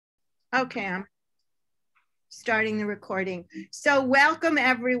Okay, I'm starting the recording. So welcome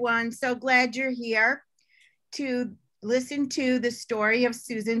everyone. So glad you're here to listen to the story of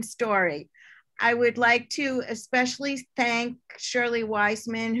Susan's story. I would like to especially thank Shirley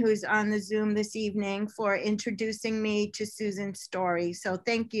Weisman, who's on the Zoom this evening, for introducing me to Susan's story. So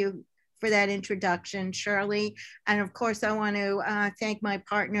thank you for that introduction, Shirley. And of course, I want to thank my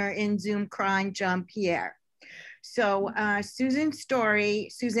partner in Zoom crime, John Pierre. So Susan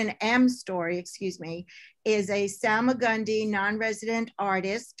M's story, excuse me, is a Salmagundi non-resident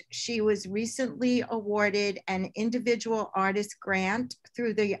artist. She was recently awarded an individual artist grant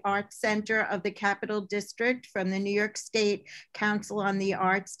through the Arts Center of the Capital District from the New York State Council on the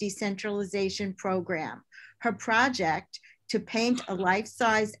Arts Decentralization Program. Her project, to paint a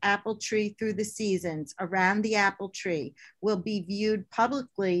life-size apple tree through the seasons around the apple tree, will be viewed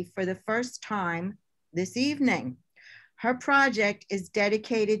publicly for the first time this evening. Her project is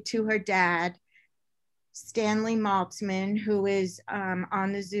dedicated to her dad, Stanley Maltzman, who is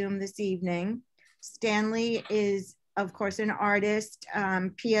on the Zoom this evening. Stanley is, of course, an artist,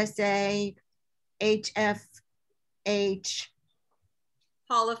 PSA, HFH.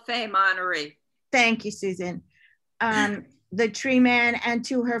 Hall of Fame honoree. Thank you, Susan. The Tree Man, and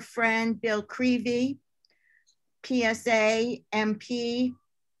to her friend, Bill Creevy, PSA, MP,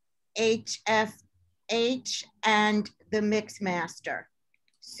 HFH, and the Mix Master.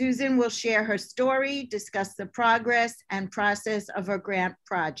 Susan will share her story, discuss the progress and process of her grant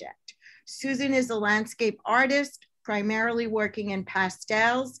project. Susan is a landscape artist, primarily working in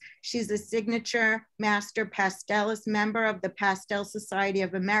pastels. She's a signature master pastelist member of the Pastel Society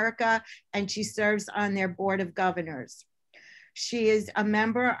of America, and she serves on their board of governors. She is a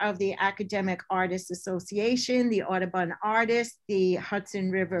member of the Academic Artists Association, the Audubon Artists, the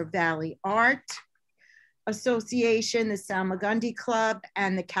Hudson River Valley Art Association, the Salmagundi Club,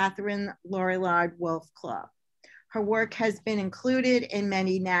 and the Catherine Lorillard Wolf Club. Her work has been included in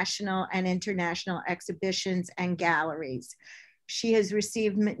many national and international exhibitions and galleries. She has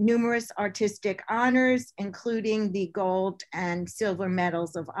received numerous artistic honors, including the gold and silver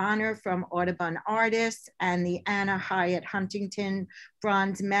medals of honor from Audubon Artists and the Anna Hyatt Huntington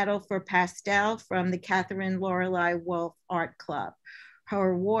Bronze Medal for Pastel from the Catherine Lorillard Wolf Art Club.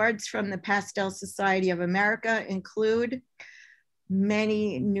 Her awards from the Pastel Society of America include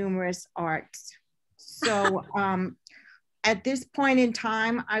many numerous arts. So at this point in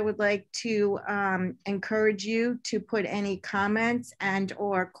time, I would like to encourage you to put any comments and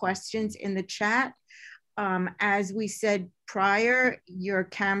or questions in the chat. As we said prior, your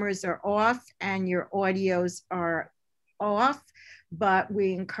cameras are off and your audios are off, but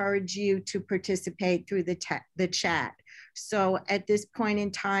we encourage you to participate through the chat. So at this point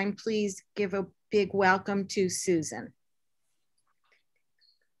in time, please give a big welcome to Susan.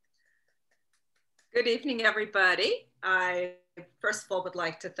 Good evening, everybody. I first of all would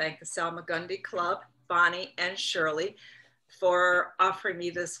like to thank the Salmagundi Club, Bonnie and Shirley, for offering me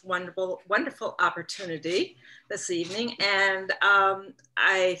this wonderful, wonderful opportunity this evening. And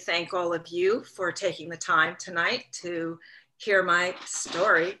I thank all of you for taking the time tonight to hear my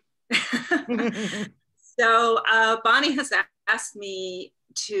story. So Bonnie has asked me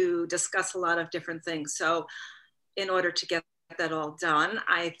to discuss a lot of different things. So in order to get that all done,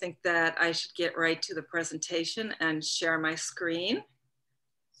 I think that I should get right to the presentation and share my screen.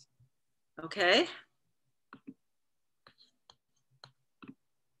 Okay.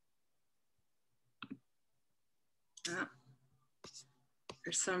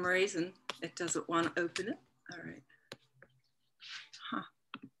 For some reason, it doesn't want to open it. All right. Huh.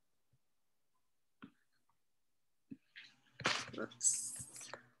 Whoops.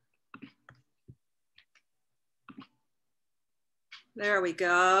 There we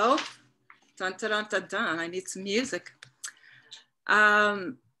go. Dun, dun, dun, dun, dun. I need some music.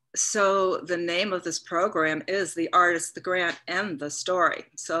 So the name of this program is The Artist, the Grant, and the Story.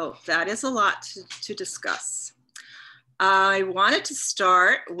 So that is a lot to discuss. I wanted to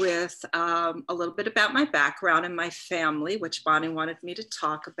start with a little bit about my background and my family, which Bonnie wanted me to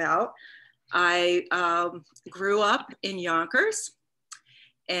talk about. I grew up in Yonkers,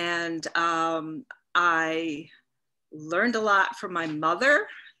 and I learned a lot from my mother,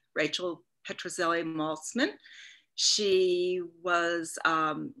 Rachel Petrozelli Maltzman. She was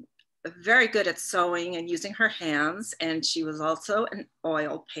very good at sewing and using her hands, and she was also an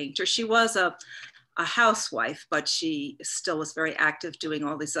oil painter. She was a housewife, but she still was very active doing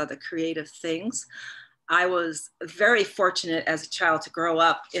all these other creative things. I was very fortunate as a child to grow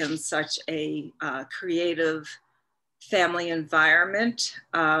up in such a creative family environment.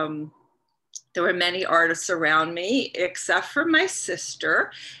 There were many artists around me, except for my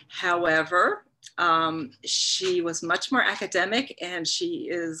sister. However, she was much more academic, and she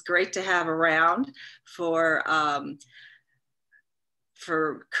is great to have around for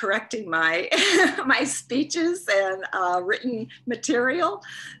correcting my my speeches and written material.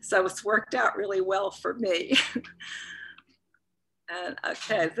 So it's worked out really well for me. And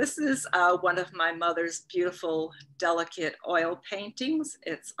okay, this is one of my mother's beautiful, delicate oil paintings.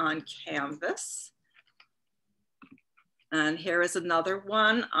 It's on canvas. And here is another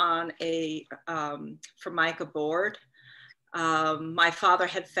one on a Formica board. My father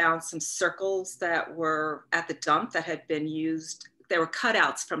had found some circles that were at the dump that had been used. They were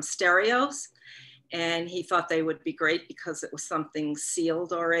cutouts from stereos, and he thought they would be great because it was something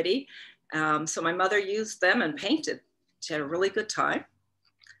sealed already. So my mother used them and painted. She had a really good time.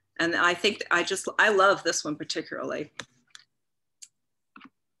 And I think I love this one particularly.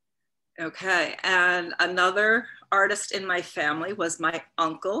 Okay, and another artist in my family was my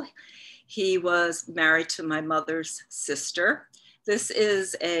uncle. He was married to my mother's sister. This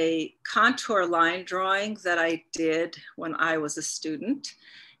is a contour line drawing that I did when I was a student,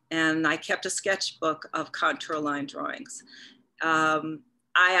 and I kept a sketchbook of contour line drawings.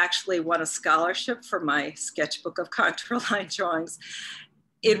 I actually won a scholarship for my sketchbook of contour line drawings.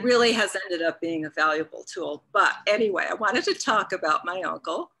 It really has ended up being a valuable tool. But anyway, I wanted to talk about my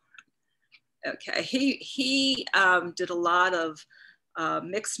uncle. Okay, he did a lot of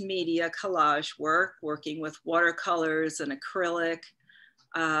mixed media collage work, working with watercolors and acrylic,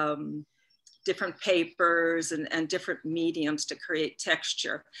 different papers and different mediums to create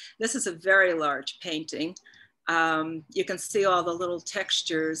texture. This is a very large painting. You can see all the little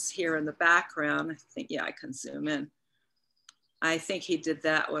textures here in the background. I think, yeah, I can zoom in. I think he did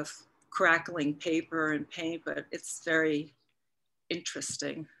that with crackling paper and paint, but it's very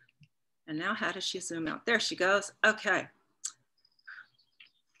interesting. And now how does she zoom out? There she goes. Okay.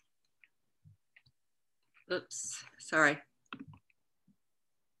 Oops, sorry.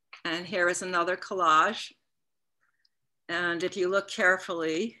 And here is another collage. And if you look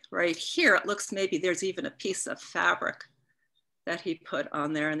carefully right here, it looks maybe there's even a piece of fabric that he put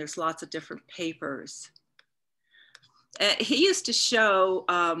on there, and there's lots of different papers. And he used to show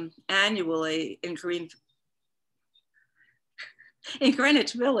annually in Greenwich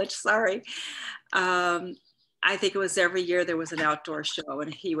Village, sorry. I think it was every year there was an outdoor show,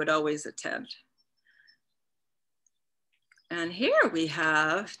 and he would always attend. And here we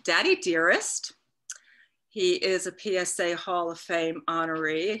have Daddy Dearest. He is a PSA Hall of Fame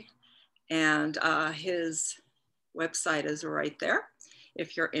honoree, and his website is right there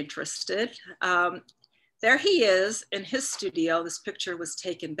if you're interested. There he is in his studio. This picture was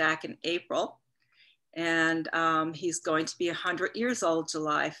taken back in April, and he's going to be 100 years old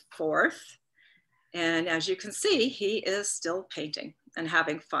July 4th. And as you can see, he is still painting and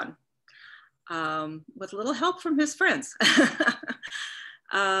having fun with a little help from his friends.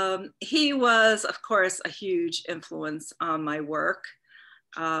 He was, of course, a huge influence on my work.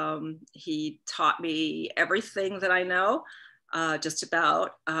 He taught me everything that I know, just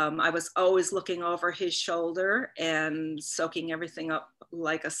about. I was always looking over his shoulder and soaking everything up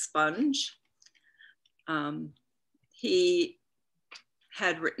like a sponge. He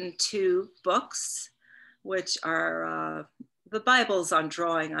had written 2 books, which are the Bibles on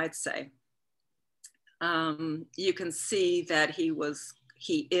drawing, I'd say. You can see that he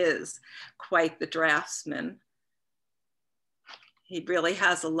is quite the draftsman. He really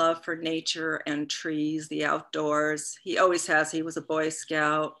has a love for nature and trees, the outdoors. He always has. He was a Boy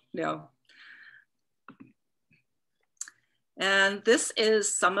Scout, you know. And this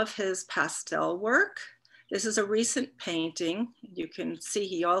is some of his pastel work. This is a recent painting. You can see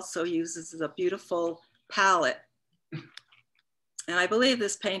he also uses a beautiful palette. And I believe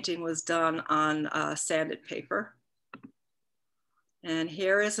this painting was done on sanded paper. And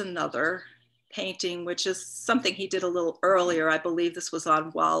here is another painting, which is something he did a little earlier. I believe this was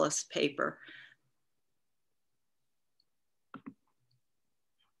on Wallace paper.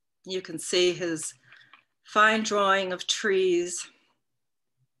 You can see his fine drawing of trees.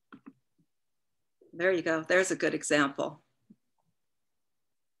 There you go, there's a good example.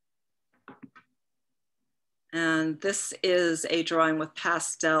 And this is a drawing with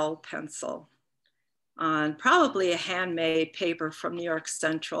pastel pencil on probably a handmade paper from New York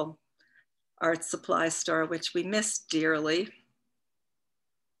Central Art Supply Store, which we miss dearly.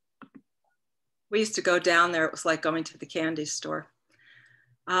 We used to go down there. It was like going to the candy store.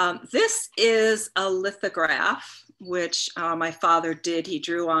 This is a lithograph, which my father did. He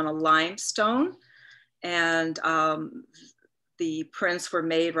drew on a limestone, and the prints were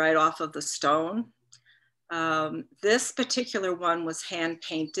made right off of the stone. This particular one was hand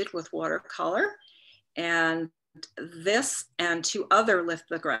painted with watercolor, and this and 2 other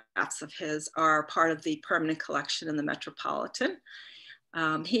lithographs of his are part of the permanent collection in the Metropolitan.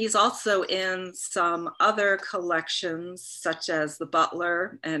 He's also in some other collections, such as the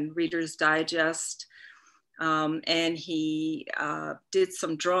Butler and Reader's Digest. And he did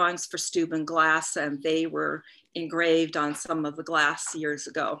some drawings for Steuben glass, and they were engraved on some of the glass years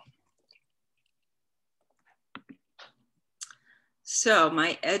ago. So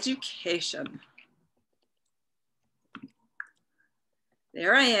my education.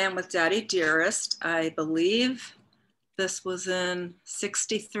 There I am with Daddy Dearest. I believe this was in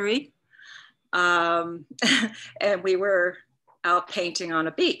 '63. And we were out painting on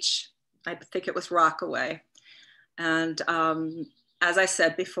a beach. I think it was Rockaway. And as I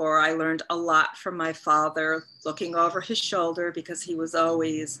said before, I learned a lot from my father, looking over his shoulder, because he was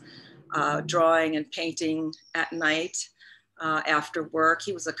always drawing and painting at night after work.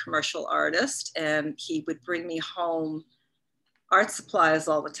 He was a commercial artist, and he would bring me home art supplies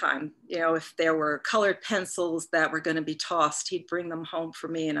all the time. You know, if there were colored pencils that were going to be tossed, he'd bring them home for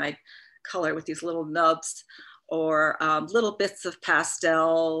me, and I'd color with these little nubs, or little bits of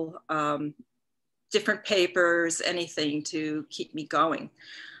pastel, different papers, anything to keep me going.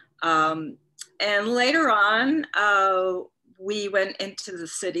 And later on, we went into the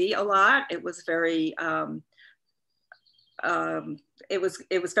city a lot. It was very, it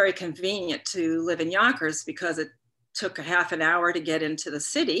was very convenient to live in Yonkers, because it took a half an hour to get into the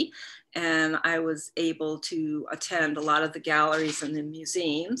city, and I was able to attend a lot of the galleries and the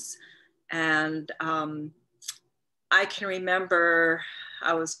museums. And I can remember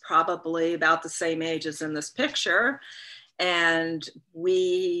I was probably about the same age as in this picture, and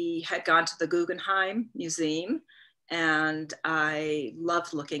we had gone to the Guggenheim Museum, and I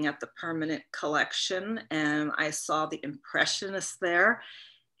loved looking at the permanent collection, and I saw the Impressionists there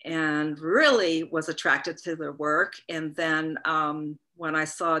and really was attracted to their work. And then when I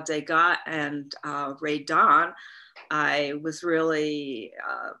saw Degas and Ray Don, I was really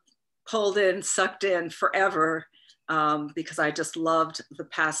pulled in, sucked in forever, because I just loved the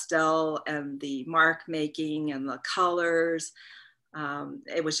pastel and the mark making and the colors.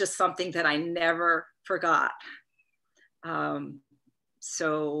 It was just something that I never forgot.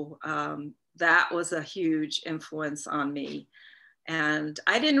 So that was a huge influence on me. And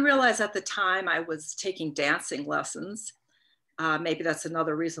I didn't realize at the time I was taking dancing lessons. Maybe that's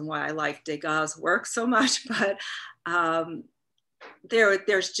another reason why I like Degas' work so much, but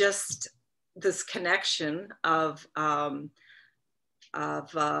there's just this connection of the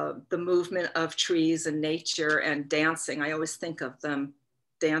movement of trees and nature and dancing. I always think of them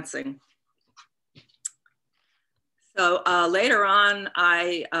dancing. So later on,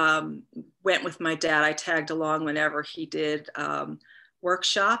 I went with my dad. I tagged along whenever he did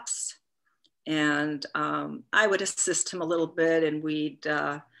workshops, and I would assist him a little bit, and we'd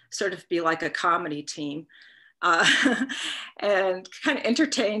sort of be like a comedy team, and kind of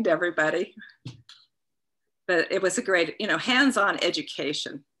entertained everybody. But it was a great, you know, hands-on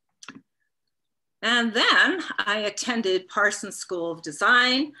education. And then I attended Parsons School of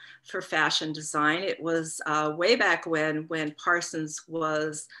Design for fashion design. It was way back when Parsons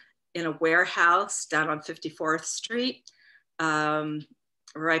was in a warehouse down on 54th Street,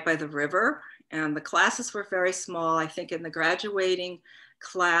 right by the river. And the classes were very small. I think in the graduating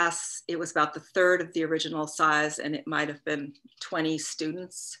class, it was about the third of the original size, and it might have been 20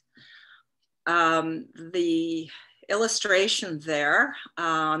 students. The illustration there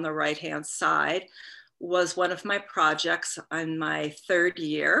on the right-hand side was one of my projects on my third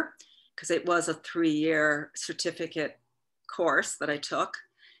year, because it was a 3-year certificate course that I took.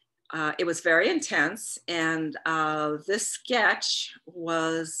 It was very intense, and this sketch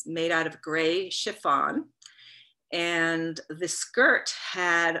was made out of gray chiffon, and the skirt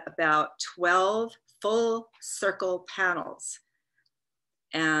had about 12 full circle panels.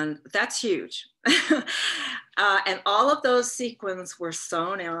 And that's huge. And all of those sequins were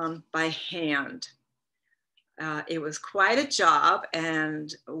sewn on by hand. It was quite a job,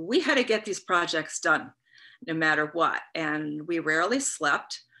 and we had to get these projects done no matter what. And we rarely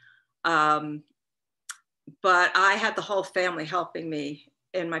slept. But I had the whole family helping me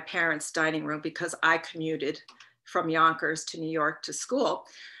in my parents' dining room, because I commuted from Yonkers to New York to school.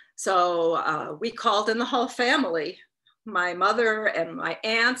 So we called in the whole family, my mother and my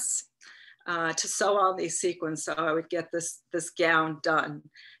aunts, to sew on these sequins, so I would get this gown done.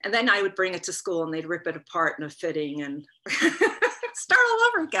 And then I would bring it to school, and they'd rip it apart in a fitting and start all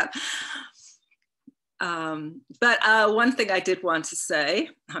over again. One thing I did want to say,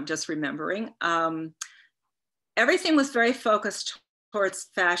 I'm just remembering, everything was very focused towards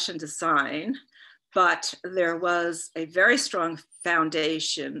fashion design, but there was a very strong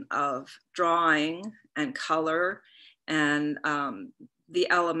foundation of drawing and color and the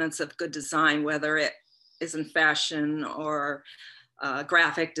elements of good design, whether it is in fashion or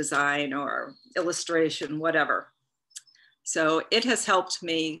graphic design or illustration, whatever. So it has helped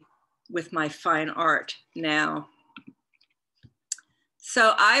me with my fine art now.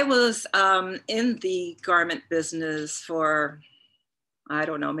 So I was in the garment business for, I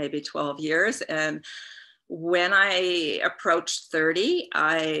don't know, maybe 12 years. And when I approached 30,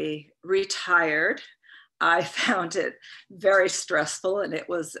 I retired. I found it very stressful, and it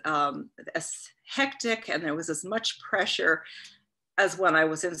was as hectic, and there was as much pressure as when I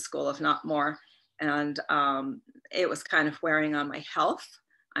was in school, if not more. And it was kind of wearing on my health.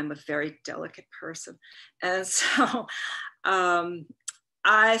 I'm a very delicate person. And so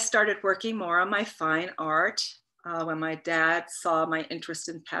I started working more on my fine art. When my dad saw my interest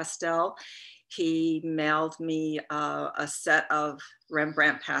in pastel, he mailed me a set of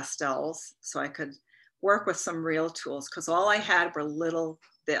Rembrandt pastels so I could work with some real tools, because all I had were little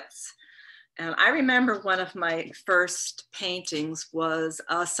bits. And I remember one of my first paintings was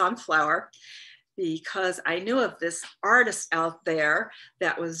a sunflower, because I knew of this artist out there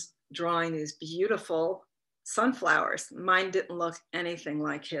that was drawing these beautiful sunflowers. Mine didn't look anything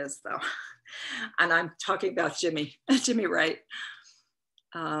like his, though. And I'm talking about Jimmy Wright.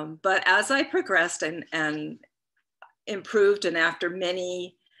 But as I progressed and improved, and after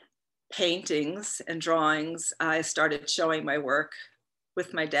many paintings and drawings, I started showing my work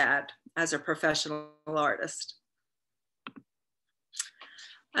with my dad as a professional artist.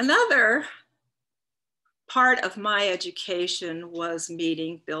 Another part of my education was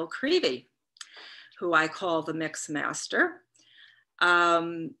meeting Bill Creevy, who I call the Mix Master.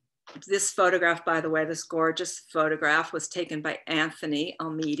 This photograph, by the way, this gorgeous photograph was taken by Anthony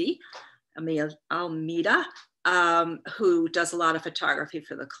Almeida, who does a lot of photography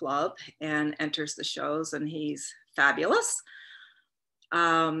for the club and enters the shows, and he's fabulous,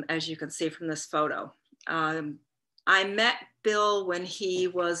 as you can see from this photo. I met Bill when he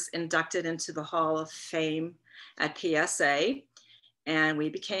was inducted into the Hall of Fame at PSA, and we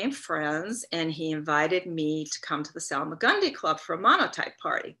became friends, and he invited me to come to the Salmagundi Club for a monotype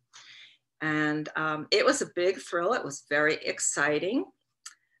party. And it was a big thrill. It was very exciting.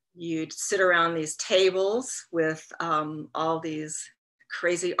 You'd sit around these tables with all these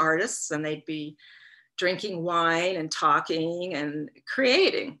crazy artists, and they'd be drinking wine and talking and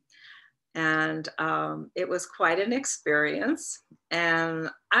creating. And it was quite an experience. And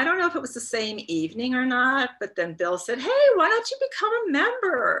I don't know if it was the same evening or not, but then Bill said, "Hey, why don't you become a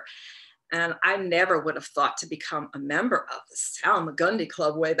member?" And I never would have thought to become a member of the Salmagundi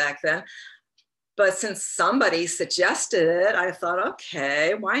Club way back then. But since somebody suggested it, I thought,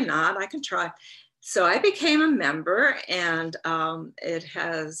 okay, why not? I can try. So I became a member, and it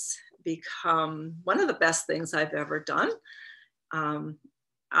has become one of the best things I've ever done.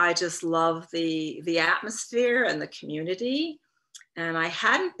 I just love the atmosphere and the community. And I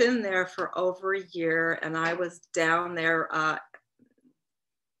hadn't been there for over a year, and I was down there a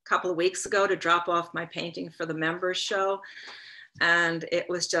couple of weeks ago to drop off my painting for the members show. And it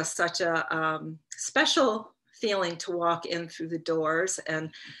was just such a special feeling to walk in through the doors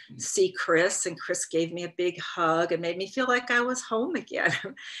and see Chris. And Chris gave me a big hug and made me feel like I was home again.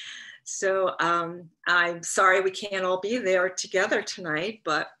 So I'm sorry we can't all be there together tonight,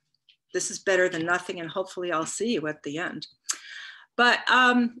 but this is better than nothing, and hopefully I'll see you at the end. But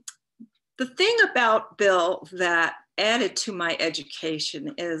the thing about Bill that added to my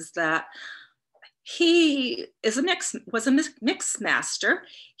education is that he was a mix master.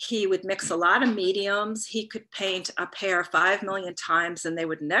 He would mix a lot of mediums. He could paint a pair 5 million times and they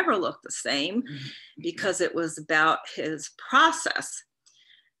would never look the same because it was about his process.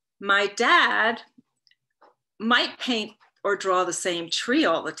 My dad might paint or draw the same tree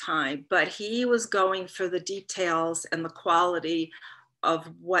all the time, but he was going for the details and the quality of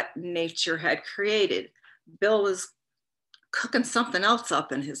what nature had created. Bill was cooking something else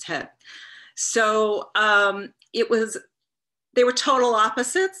up in his head. So they were total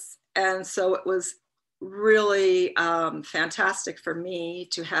opposites. And so it was really fantastic for me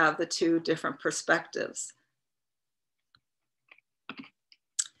to have the two different perspectives.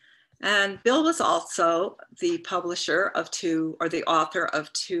 And Bill was also the publisher of the author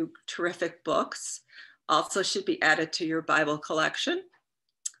of 2 terrific books, also should be added to your Bible collection.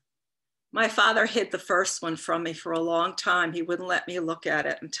 My father hid the first one from me for a long time. He wouldn't let me look at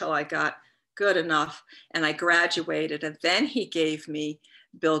it until I got good enough. And I graduated, and then he gave me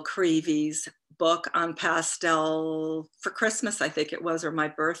Bill Creevy's book on pastel for Christmas, I think it was, or my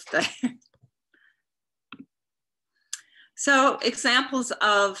birthday. So examples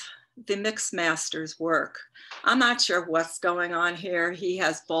of the mix master's work. I'm not sure what's going on here. He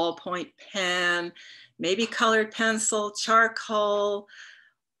has ballpoint pen, maybe colored pencil, charcoal,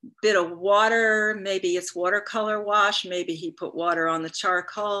 bit of water, maybe it's watercolor wash, maybe he put water on the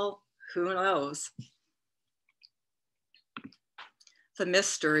charcoal, who knows. The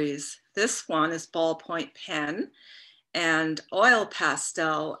mysteries. This one is ballpoint pen and oil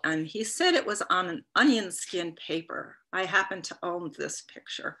pastel, and he said it was on an onion skin paper. I happen to own this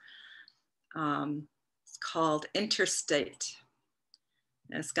picture. It's called Interstate.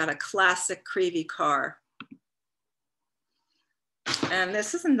 And it's got a classic Creevy car. And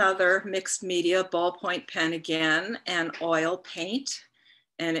this is another mixed media ballpoint pen again, and oil paint.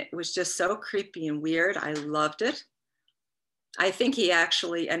 And it was just so creepy and weird. I loved it. I think he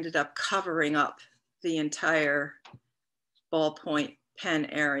actually ended up covering up the entire ballpoint pen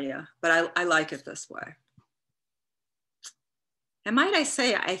area, but I like it this way. And might I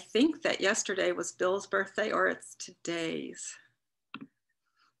say, I think that yesterday was Bill's birthday, or it's today's.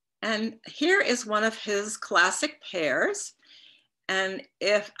 And here is one of his classic pears. And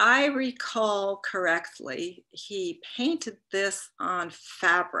if I recall correctly, he painted this on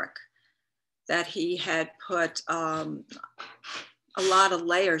fabric that he had put a lot of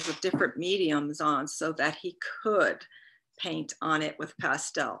layers of different mediums on so that he could paint on it with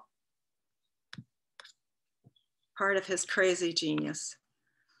pastel. Part of his crazy genius.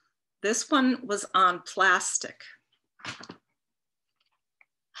 This one was on plastic.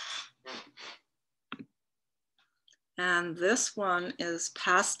 And this one is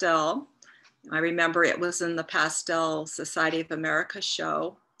pastel. I remember it was in the Pastel Society of America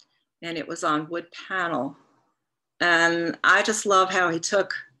show, and it was on wood panel. And I just love how he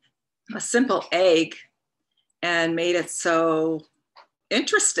took a simple egg and made it so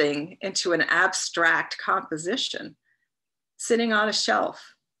interesting into an abstract composition sitting on a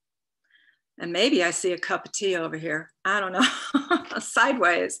shelf. And maybe I see a cup of tea over here. I don't know,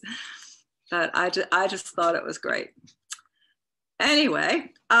 sideways. But I just thought it was great.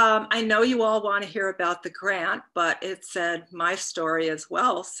 Anyway, I know you all want to hear about the grant, but it said my story as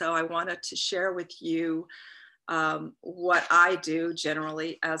well. So I wanted to share with you what I do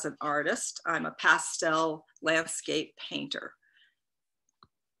generally as an artist. I'm a pastel landscape painter.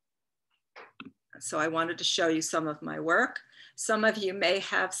 So I wanted to show you some of my work. Some of you may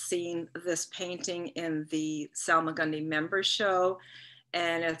have seen this painting in the Salmagundi Members Show,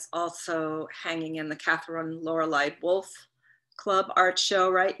 and it's also hanging in the Catherine Lorelei Wolf Club Art Show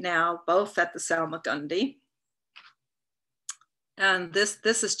right now, both at the Salmagundi. And this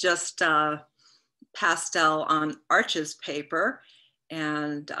is just pastel on Arches paper.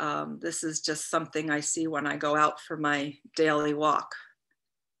 And this is just something I see when I go out for my daily walk.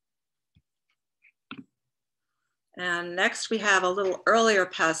 And next we have a little earlier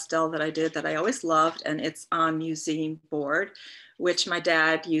pastel that I did that I always loved, and it's on museum board, which my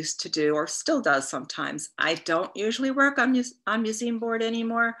dad used to do, or still does sometimes. I don't usually work on museum board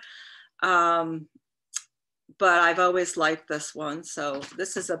anymore, but I've always liked this one. So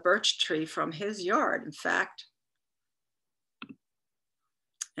this is a birch tree from his yard, in fact.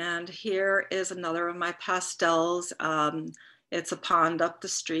 And here is another of my pastels. It's a pond up the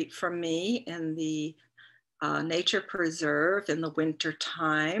street from me in the nature preserve in the winter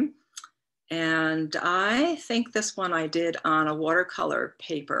time. And I think this one I did on a watercolor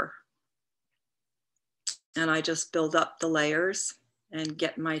paper. And I just build up the layers and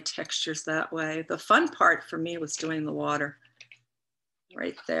get my textures that way. The fun part for me was doing the water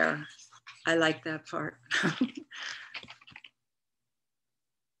right there. I like that part.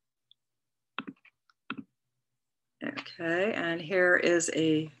 Okay, and here is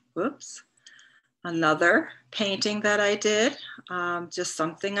another painting that I did, just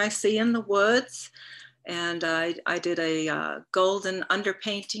something I see in the woods. And I did a golden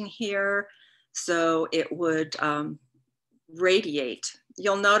underpainting here, so it would radiate.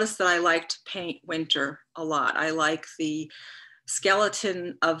 You'll notice that I like to paint winter a lot. I like the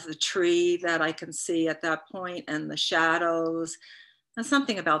skeleton of the tree that I can see at that point, and the shadows, and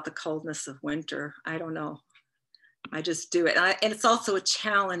something about the coldness of winter. I don't know. I just do it. And it's also a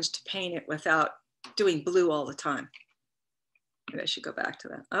challenge to paint it without doing blue all the time. Maybe I should go back to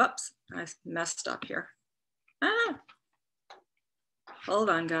that. Oops, I messed up here. Hold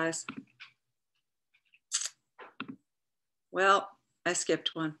on, guys. Well, I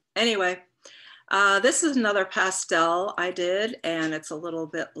skipped one. Anyway, This is another pastel I did, and it's a little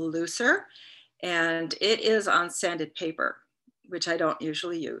bit looser, and it is on sanded paper, which I don't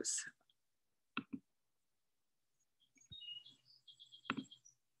usually use.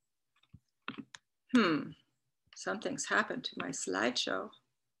 Something's happened to my slideshow.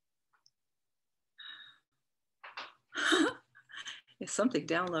 Is something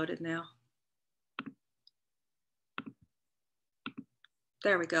downloaded now?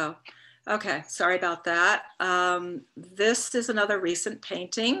 There we go. Okay, sorry about that. This is another recent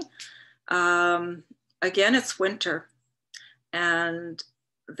painting. Again, it's winter, and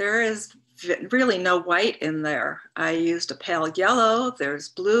there is really no white in there. I used a pale yellow, there's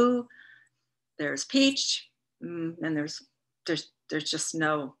blue, there's peach, and there's just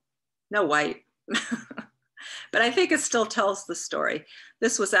no white. But I think it still tells the story.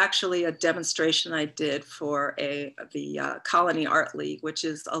 This was actually a demonstration I did for the Colony Art League, which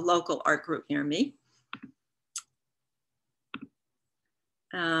is a local art group near me.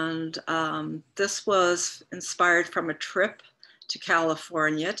 And this was inspired from a trip to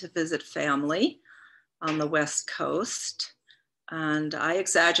California to visit family on the West Coast. And I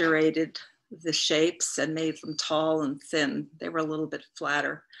exaggerated the shapes and made them tall and thin. They were a little bit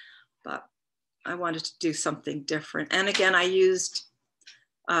flatter, but I wanted to do something different. And again, I used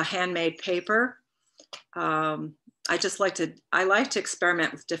handmade paper. I like to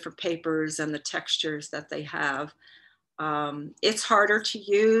experiment with different papers and the textures that they have. It's harder to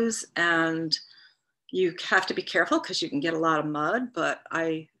use, and you have to be careful because you can get a lot of mud, but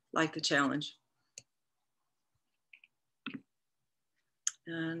I like the challenge.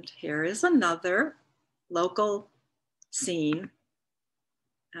 And here is another local scene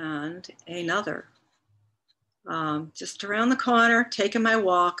and another. Just around the corner, taking my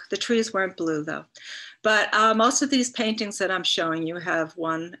walk. The trees weren't blue though. But most of these paintings that I'm showing you have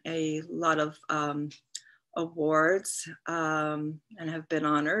won a lot of awards and have been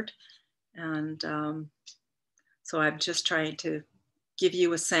honored. And so I'm just trying to give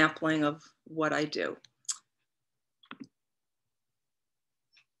you a sampling of what I do.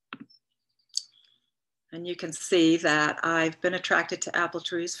 And you can see that I've been attracted to apple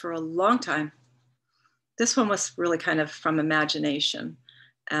trees for a long time. This one was really kind of from imagination.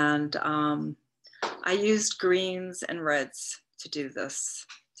 And I used greens and reds to do this,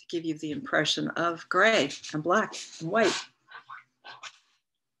 to give you the impression of gray and black and white.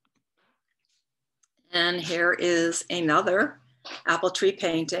 And here is another apple tree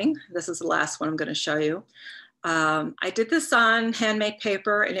painting. This is the last one I'm going to show you. I did this on handmade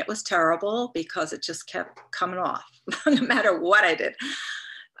paper, and it was terrible because it just kept coming off no matter what I did.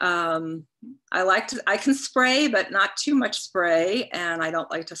 I can spray, but not too much spray, and I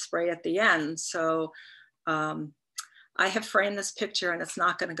don't like to spray at the end. So I have framed this picture, and it's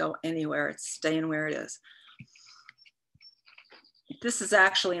not going to go anywhere. It's staying where it is. This is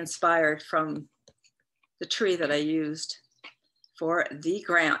actually inspired from the tree that I used for the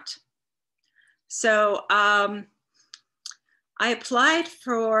grant. So I applied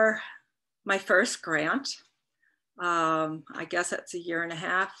for my first grant. I guess that's 1.5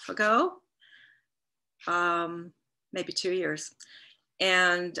 years ago, maybe 2 years.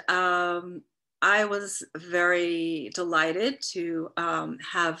 And I was very delighted to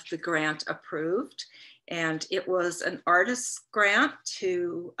have the grant approved. And it was an artist's grant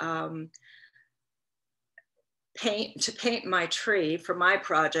to paint my tree for my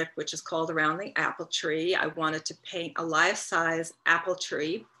project, which is called Around the Apple Tree. I wanted to paint a life-size apple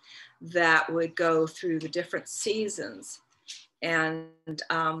tree that would go through the different seasons. And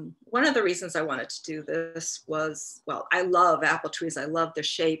one of the reasons I wanted to do this was, well, I love apple trees. I love their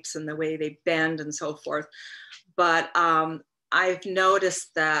shapes and the way they bend and so forth. But I've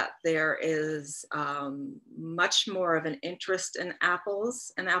noticed that there is much more of an interest in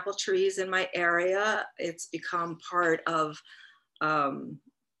apples and apple trees in my area. It's become part of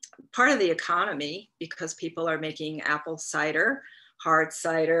the economy because people are making apple cider, hard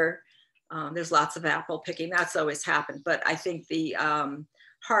cider. There's lots of apple picking. That's always happened. But I think the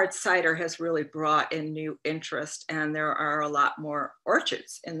hard cider has really brought in new interest, and there are a lot more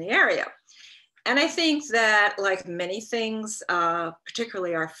orchards in the area. And I think that, like many things,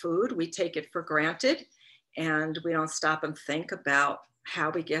 particularly our food, we take it for granted, and we don't stop and think about how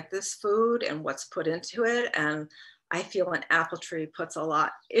we get this food and what's put into it. And I feel an apple tree puts a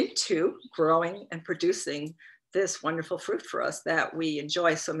lot into growing and producing this wonderful fruit for us that we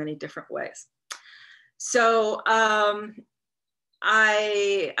enjoy so many different ways. So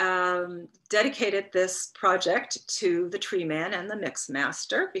I dedicated this project to the tree man and the mix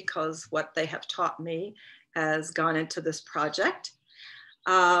master because what they have taught me has gone into this project.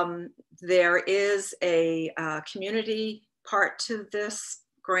 There is a community part to this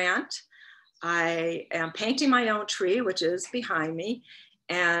grant. I am painting my own tree, which is behind me.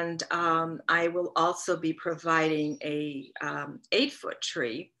 And I will also be providing a 8-foot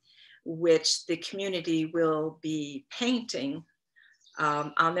tree, which the community will be painting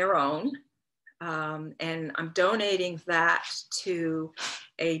on their own. And I'm donating that to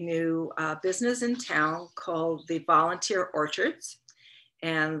a new business in town called the Volunteer Orchards.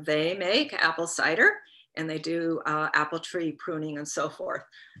 And they make apple cider and they do apple tree pruning and so forth.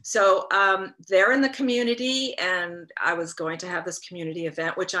 So they're in the community, and I was going to have this community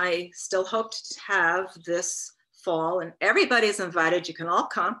event, which I still hope to have this fall, and everybody's invited. You can all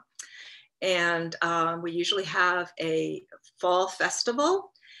come. And we usually have a fall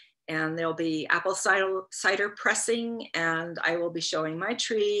festival, and there'll be apple cider pressing, and I will be showing my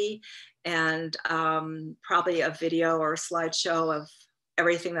tree, and probably a video or a slideshow of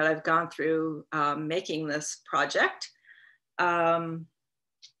everything that I've gone through making this project.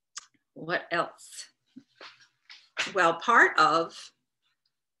 What else? Well, part of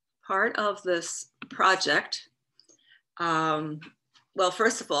this project, well,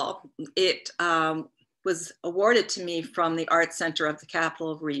 first of all, it was awarded to me from the Arts Center of the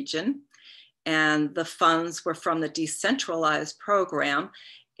Capital Region, and the funds were from the Decentralized Program,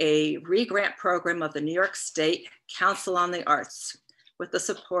 a re-grant program of the New York State Council on the Arts, with the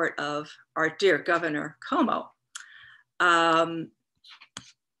support of our dear Governor Como.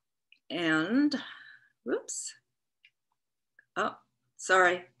 And, whoops. Oh,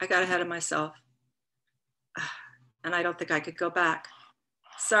 sorry, I got ahead of myself. And I don't think I could go back.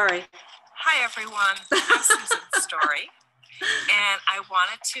 Sorry. Hi, everyone. I'm Susan Story, and I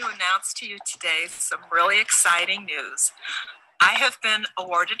wanted to announce to you today some really exciting news. I have been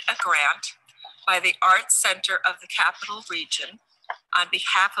awarded a grant by the Arts Center of the Capital Region on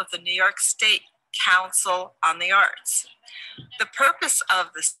behalf of the New York State Council on the Arts. The purpose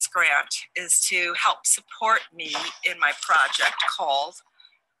of this grant is to help support me in my project called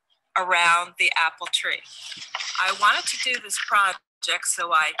Around the Apple Tree. I wanted to do this project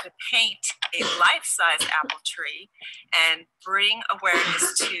so I could paint a life-size apple tree and bring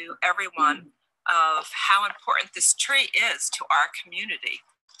awareness to everyone of how important this tree is to our community.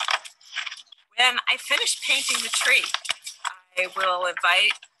 When I finish painting the tree, I will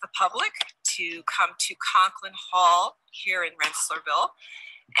invite the public to come to Conklin Hall here in Rensselaerville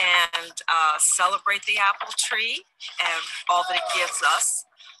and celebrate the apple tree and all that it gives us,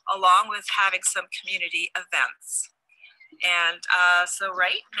 along with having some community events. And so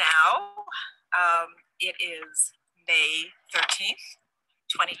right now, it is May 13th,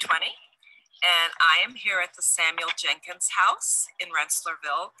 2020. And I am here at the Samuel Jenkins House in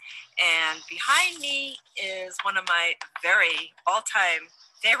Rensselaerville. And behind me is one of my very all-time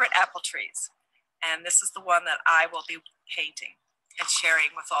favorite apple trees. And this is the one that I will be painting and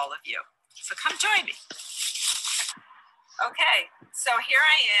sharing with all of you. So come join me. Okay, so here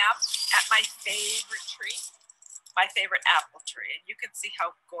I am at my favorite tree, my favorite apple tree. And you can see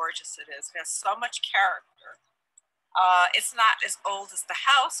how gorgeous it is. It has so much character. It's not as old as the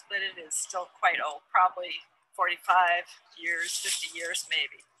house, but it is still quite old, probably 45 years, 50 years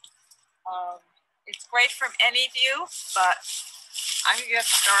maybe. It's great from any view, but I'm gonna get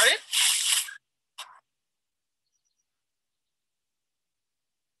started.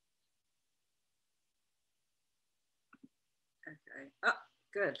 Okay, oh,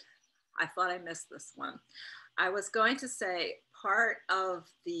 good. I thought I missed this one. I was going to say part of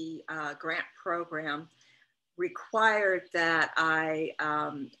the grant program required that I...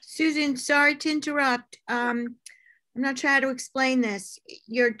 Susan, sorry to interrupt. I'm not sure how to explain this.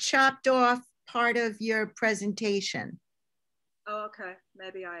 You're chopped off part of your presentation. Oh, okay.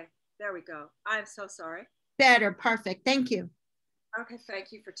 Maybe there we go. I'm so sorry. Better, perfect. Thank you. Okay,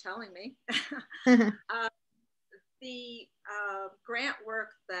 thank you for telling me. The grant work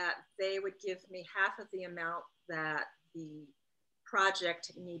that they would give me half of the amount that the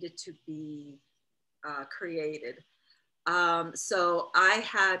project needed to be created. So I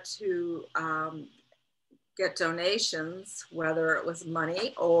had to get donations, whether it was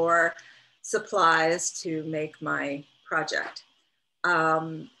money or supplies to make my project.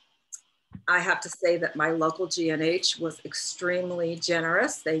 I have to say that my local G&H was extremely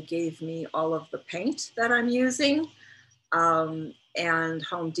generous. They gave me all of the paint that I'm using. And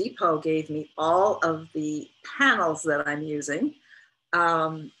Home Depot gave me all of the panels that I'm using.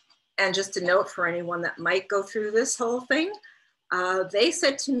 And just a note for anyone that might go through this whole thing, they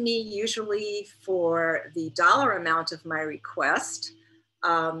said to me, usually for the dollar amount of my request,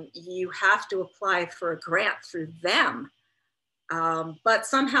 you have to apply for a grant through them. But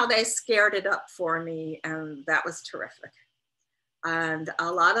somehow they scared it up for me, and that was terrific. And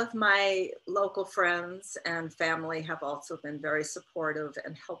a lot of my local friends and family have also been very supportive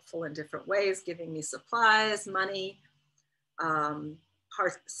and helpful in different ways, giving me supplies, money,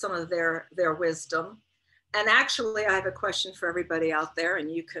 some of their wisdom. And actually, I have a question for everybody out there,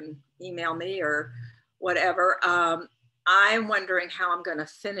 and you can email me or whatever. I'm wondering how I'm going to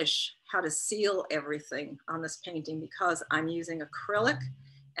finish, how to seal everything on this painting, because I'm using acrylic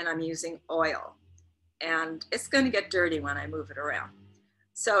and I'm using oil. And it's going to get dirty when I move it around.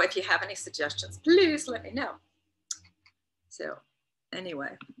 So if you have any suggestions, please let me know. So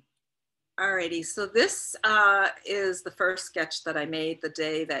anyway, alrighty. So this is the first sketch that I made the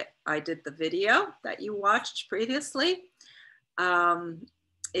day that I did the video that you watched previously.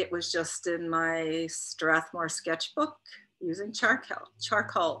 It was just in my Strathmore sketchbook using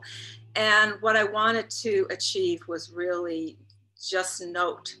charcoal. And what I wanted to achieve was really just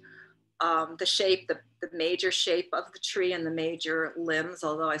note the shape, the major shape of the tree and the major limbs,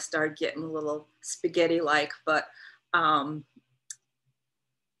 although I started getting a little spaghetti-like, but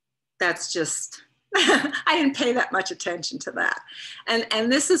that's just, I didn't pay that much attention to that.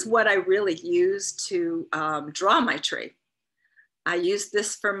 And this is what I really used to draw my tree. I used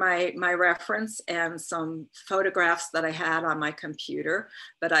this for my reference and some photographs that I had on my computer,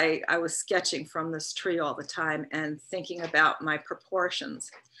 but I was sketching from this tree all the time and thinking about my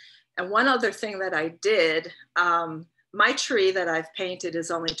proportions. And one other thing that I did, my tree that I've painted is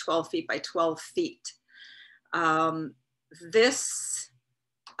only 12 feet by 12 feet. This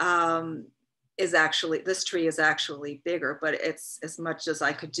tree is actually bigger, but it's as much as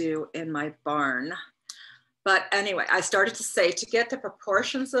I could do in my barn. But anyway, I started to say, to get the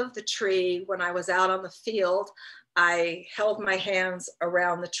proportions of the tree, when I was out on the field, I held my hands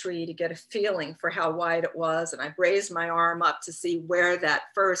around the tree to get a feeling for how wide it was. And I raised my arm up to see where that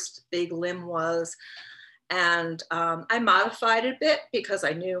first big limb was. And I modified it a bit because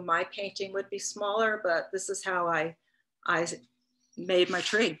I knew my painting would be smaller, but this is how I made my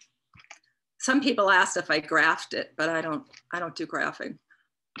tree. Some people asked if I graphed it, but I don't do graphing.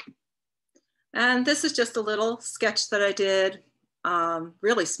 And this is just a little sketch that I did,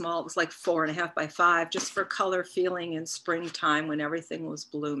 really small. It was like 4.5 by 5, just for color feeling in springtime when everything was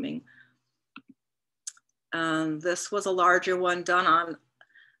blooming. This was a larger one done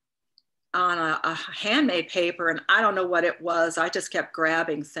on a handmade paper, and I don't know what it was. I just kept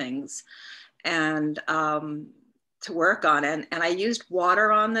grabbing things and to work on it. And I used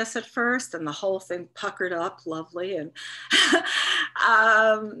water on this at first, and the whole thing puckered up lovely. And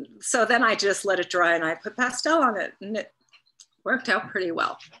so then I just let it dry and I put pastel on it, and it worked out pretty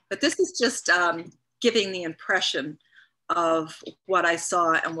well. But this is just giving the impression of what I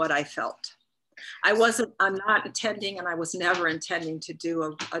saw and what I felt. I'm not intending, and I was never intending to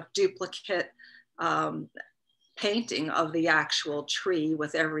do a duplicate painting of the actual tree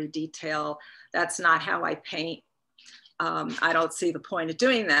with every detail. That's not how I paint. I don't see the point of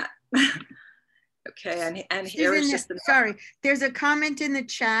doing that. Okay, and here is just sorry, there's a comment in the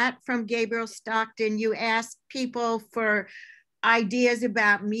chat from Gabriel Stockton. You asked people for ideas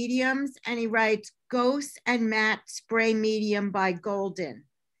about mediums, and he writes, Ghost and Matte Spray Medium by Golden.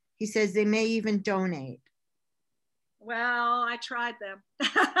 He says they may even donate. Well, I tried them.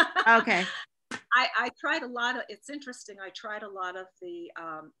 Okay. I tried a lot of, it's interesting, I tried a lot of the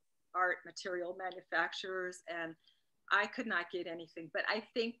art material manufacturers, and I could not get anything. But I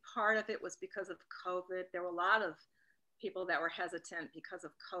think part of it was because of COVID. There were a lot of people that were hesitant because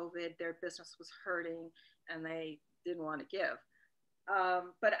of COVID. Their business was hurting and they didn't want to give.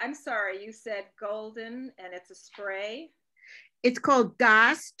 But I'm sorry, you said Golden, and it's a spray? It's called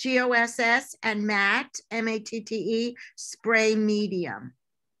GOSS, G-O-S-S, and Matte, M-A-T-T-E, Spray Medium.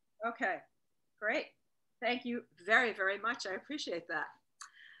 Okay, great. Thank you very, very much. I appreciate that.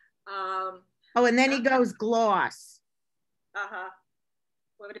 Oh, and then he goes gloss. Uh-huh.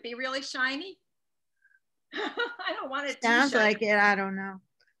 Would it be really shiny? I don't want it to Sounds like it. I don't know.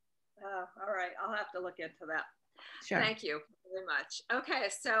 All right. I'll have to look into that. Sure. Thank you very much. Okay.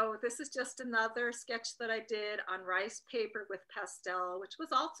 So this is just another sketch that I did on rice paper with pastel, which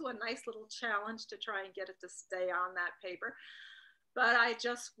was also a nice little challenge to try and get it to stay on that paper. But I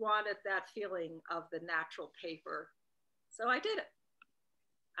just wanted that feeling of the natural paper. So I did it.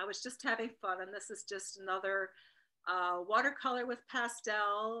 I was just having fun. And this is just another watercolor with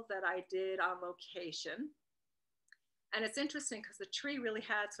pastel that I did on location. And it's interesting because the tree really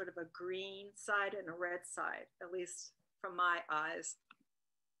had sort of a green side and a red side, at least from my eyes.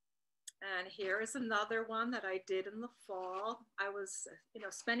 And here is another one that I did in the fall. I was,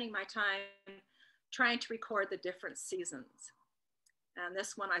 spending my time trying to record the different seasons. And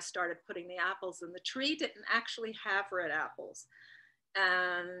this one I started putting the apples, and the tree didn't actually have red apples.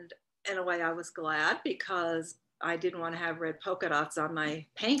 And in a way I was glad, because I didn't want to have red polka dots on my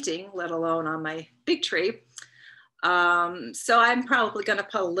painting, let alone on my big tree. So I'm probably going to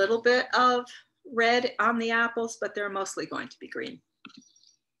put a little bit of red on the apples, but they're mostly going to be green.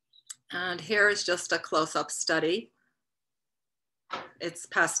 And here is just a close-up study. It's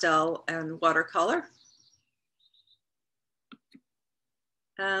pastel and watercolor.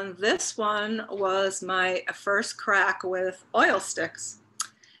 And this one was my first crack with oil sticks.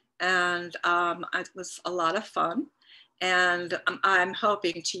 And it was a lot of fun. And I'm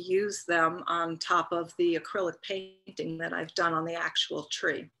hoping to use them on top of the acrylic painting that I've done on the actual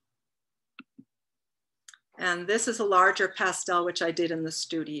tree. And this is a larger pastel, which I did in the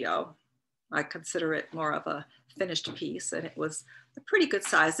studio. I consider it more of a finished piece, and it was a pretty good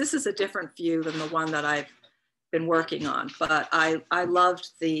size. This is a different view than the one that I've been working on, but I loved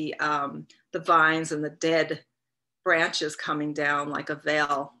the vines and the dead branches coming down like a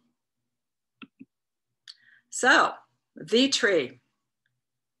veil. So, the tree.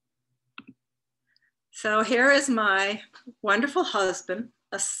 So here is my wonderful husband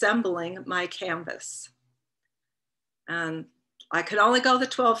assembling my canvas. And I could only go the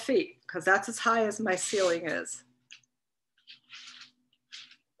 12 feet because that's as high as my ceiling is.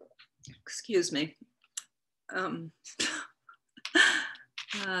 Excuse me.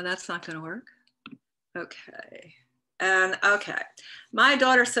 That's not going to work. Okay. And okay, my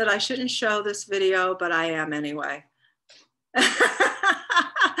daughter said I shouldn't show this video, but I am anyway.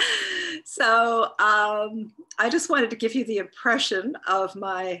 So I just wanted to give you the impression of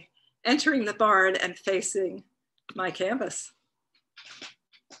my entering the barn and facing my canvas.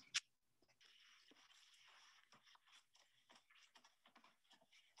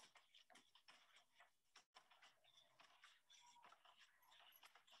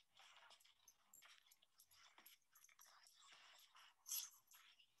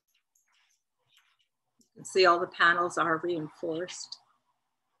 You can see all the panels are reinforced.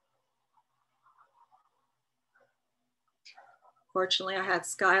 Fortunately, I had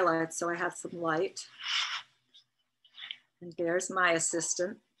skylights, so I had some light. And there's my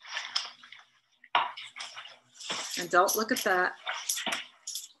assistant. And don't look at that.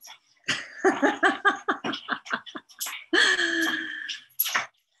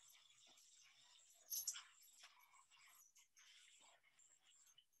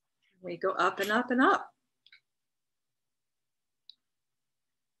 We go up and up and up.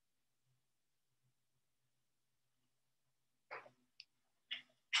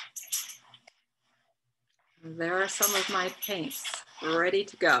 And there are some of my paints ready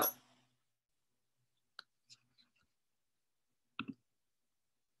to go.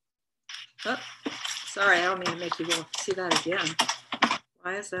 Oh, sorry, I don't mean to make you go see that again.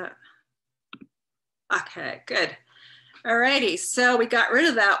 Why is that? Okay, good. Alrighty, so we got rid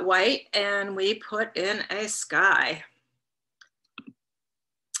of that white and we put in a sky.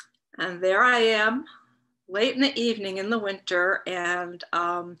 And there I am, late in the evening in the winter, and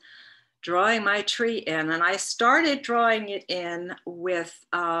drawing my tree in. And I started drawing it in with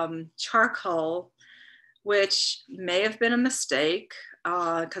charcoal, which may have been a mistake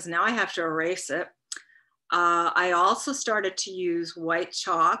because now I have to erase it. I also started to use white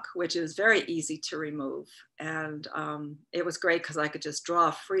chalk, which is very easy to remove. And it was great because I could just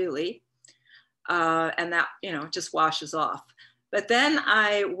draw freely and that, you know, just washes off. But then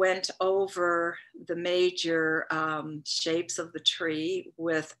I went over the major shapes of the tree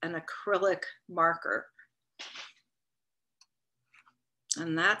with an acrylic marker.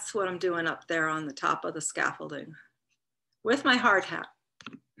 And that's what I'm doing up there on the top of the scaffolding with my hard hat.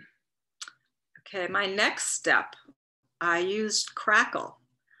 Okay, my next step, I used crackle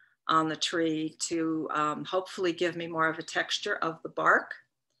on the tree to hopefully give me more of a texture of the bark.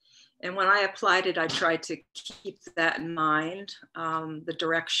 And when I applied it, I tried to keep that in mind, the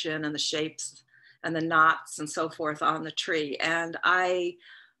direction and the shapes and the knots and so forth on the tree. And I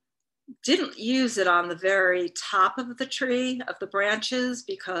didn't use it on the very top of the tree, of the branches,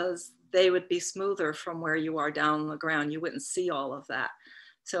 because they would be smoother from where you are down on the ground. You wouldn't see all of that.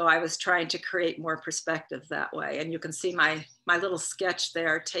 So I was trying to create more perspective that way. And you can see my little sketch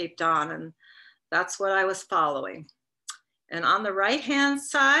there taped on, and that's what I was following. And on the right-hand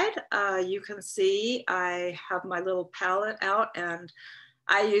side, you can see I have my little palette out, and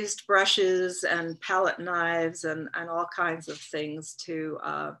I used brushes and palette knives and all kinds of things to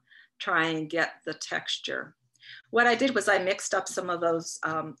try and get the texture. What I did was I mixed up some of those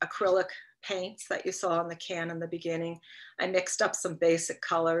acrylic paints that you saw in the can in the beginning. I mixed up some basic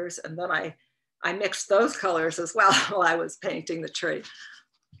colors, and then I I mixed those colors as well while I was painting the tree.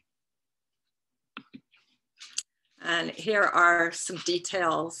 And here are some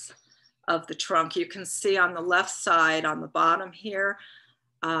details of the trunk. You can see on the left side on the bottom here,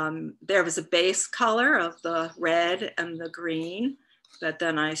 there was a base color of the red and the green, but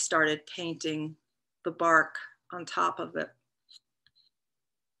then I started painting the bark on top of it.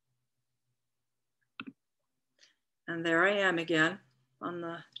 And there I am again on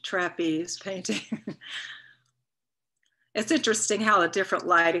the trapeze painting. It's interesting how the different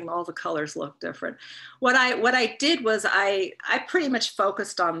lighting, all the colors look different. What I did was I pretty much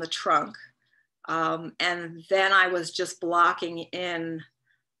focused on the trunk. And then I was just blocking in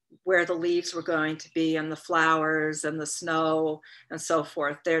where the leaves were going to be and the flowers and the snow and so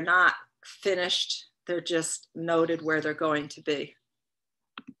forth. They're not finished. They're just noted where they're going to be.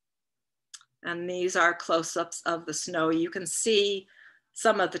 And these are close-ups of the snow. You can see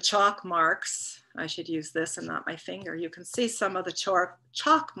some of the chalk marks. I should use this and not my finger. You can see some of the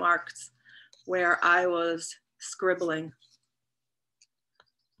chalk marks where I was scribbling.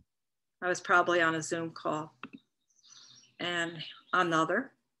 I was probably on a Zoom call. And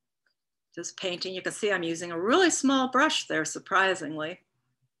another, just painting. You can see I'm using a really small brush there, surprisingly.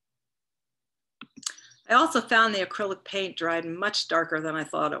 I also found the acrylic paint dried much darker than I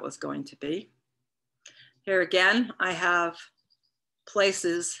thought it was going to be. Here again, I have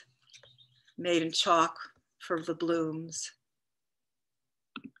places made in chalk for the blooms.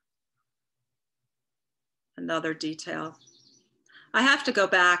 Another detail. I have to go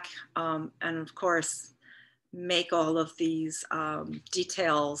back and of course make all of these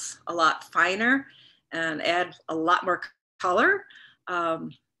details a lot finer and add a lot more color.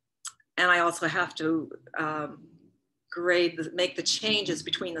 And I also have to make the changes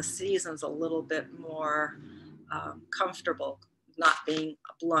between the seasons a little bit more comfortable, not being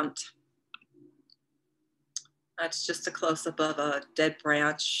blunt. That's just a close-up of a dead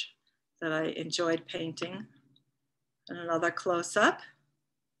branch that I enjoyed painting. And another close-up.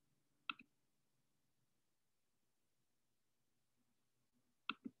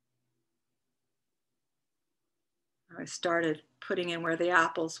 I started putting in where the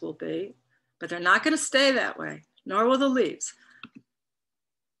apples will be, but they're not going to stay that way, nor will the leaves.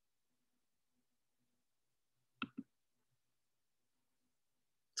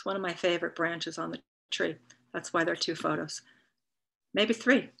 It's one of my favorite branches on the tree. That's why there are 2 photos, maybe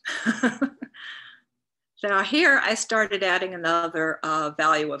 3. Now here I started adding another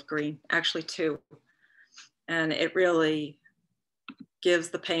value of green, actually 2. And it really gives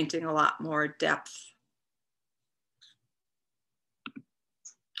the painting a lot more depth.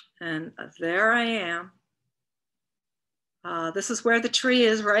 And there I am. This is where the tree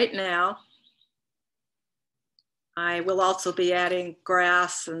is right now. I will also be adding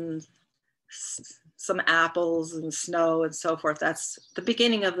grass and some apples and snow and so forth. That's the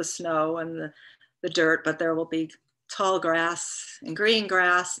beginning of the snow and the dirt, but there will be tall grass and green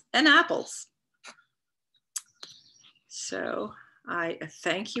grass and apples. So I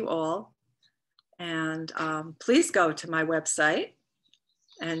thank you all. And please go to my website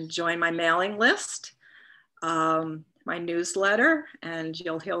and join my mailing list, my newsletter, and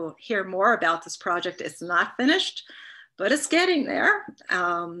you'll hear more about this project. It's not finished, but it's getting there.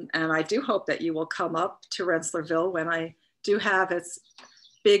 And I do hope that you will come up to Rensselaerville when I do have its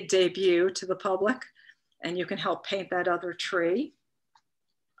big debut to the public, and you can help paint that other tree.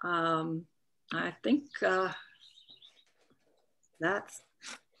 I think that's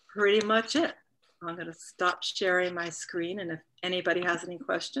pretty much it. I'm going to stop sharing my screen, and if anybody has any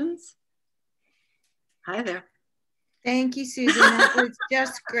questions. Hi there. Thank you, Susan. That was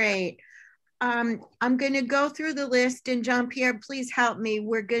just great. I'm going to go through the list, and Jean-Pierre, please help me.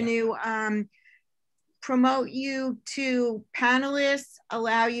 We're going to promote you to panelists,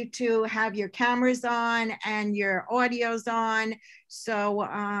 allow you to have your cameras on and your audios on. So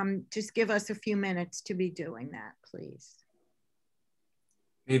just give us a few minutes to be doing that, please.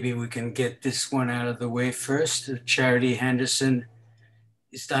 Maybe we can get this one out of the way first. Charity Henderson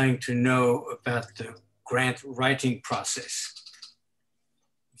is dying to know about the grant writing process.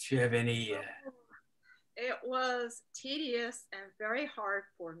 If you have any... It was tedious and very hard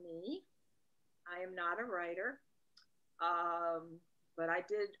for me. I am not a writer, but I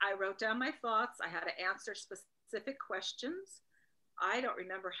wrote down my thoughts. I had to answer specific questions. I don't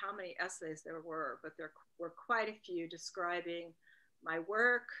remember how many essays there were, but there were quite a few describing my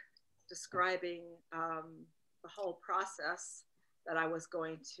work, describing the whole process that I was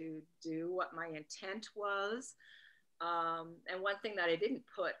going to do, what my intent was. And one thing that I didn't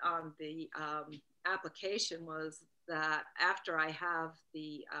put on the application was that after I have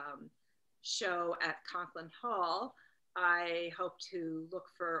the show at Conklin Hall, I hope to look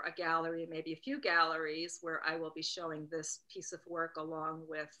for a gallery, maybe a few galleries, where I will be showing this piece of work along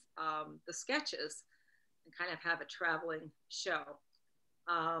with the sketches, and kind of have a traveling show.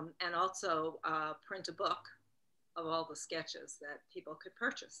 And also print a book of all the sketches that people could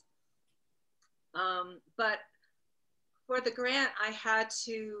purchase. But for the grant, I had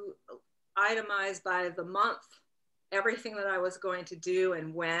to itemize by the month everything that I was going to do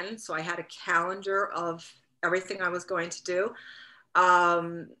and when. So I had a calendar of everything I was going to do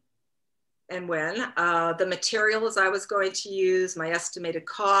and when. The materials I was going to use, my estimated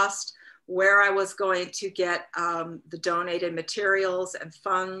cost, where I was going to get the donated materials and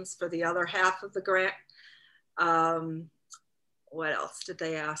funds for the other half of the grant. What else did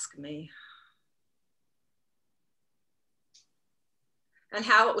they ask me? And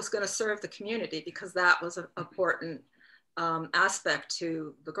how it was going to serve the community, because that was an important aspect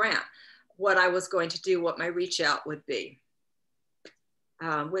to the grant. What I was going to do, what my reach out would be,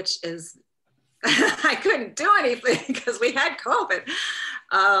 which is, I couldn't do anything because we had COVID.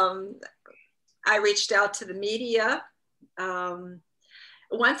 I reached out to the media.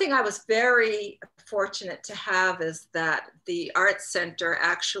 One thing I was very fortunate to have is that the Arts Center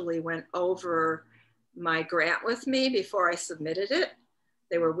actually went over my grant with me before I submitted it.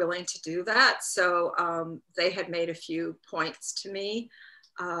 They were willing to do that. So they had made a few points to me.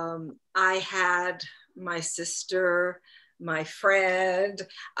 I had my sister, my friend,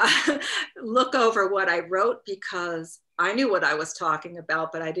 look over what I wrote, because I knew what I was talking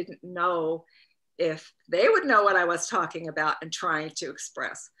about, but I didn't know if they would know what I was talking about and trying to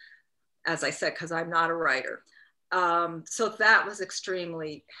express, as I said, because I'm not a writer. So that was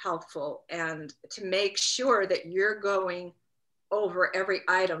extremely helpful, and to make sure that you're going over every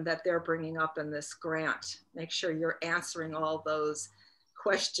item that they're bringing up in this grant. Make sure you're answering all those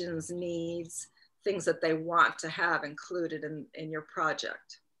questions, needs, things that they want to have included in your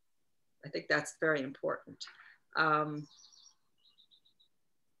project. I think that's very important.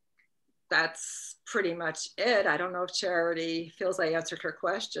 That's pretty much it. I don't know if Charity feels I answered her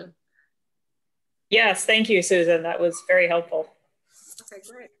question. Yes, thank you, Susan. That was very helpful. Okay,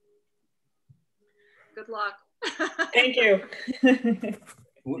 great. Good luck. Thank you.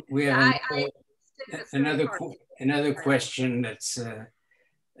 We have another question that's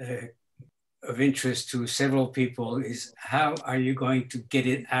of interest to several people is, how are you going to get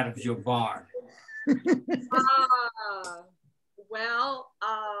it out of your barn? Well,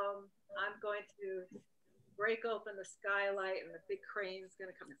 I'm going to break open the skylight and the big crane is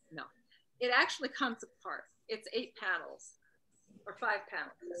going to come in. No, it actually comes apart. It's 8 panels, or 5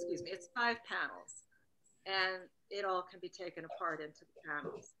 panels, excuse me. It's 5 panels. And it all can be taken apart into the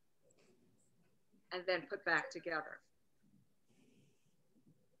panels and then put back together.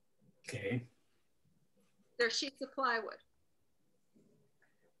 Okay. They're sheets of plywood.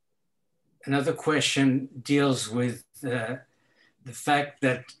 Another question deals with the fact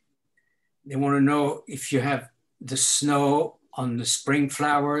that they want to know if you have the snow on the spring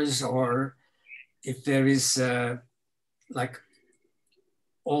flowers, or if there is like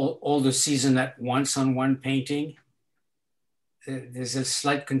all the season at once on one painting. There's a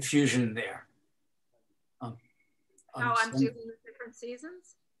slight confusion there. How I'm doing the different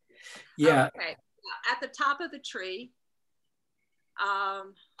seasons? Yeah. Okay. At the top of the tree,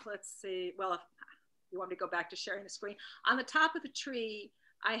 let's see. Well, if you want me to go back to sharing the screen. On the top of the tree,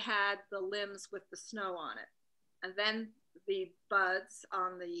 I had the limbs with the snow on it. And then the buds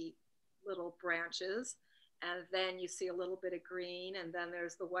on the little branches. And then you see a little bit of green, and then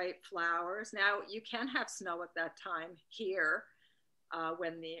there's the white flowers. Now you can have snow at that time here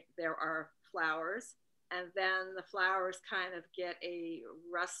when there are flowers. And then the flowers kind of get a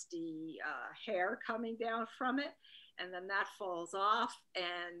rusty hair coming down from it. And then that falls off,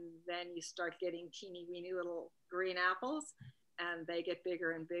 and then you start getting teeny weeny little green apples, and they get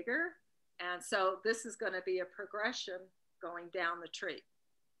bigger and bigger. And so this is going to be a progression going down the tree.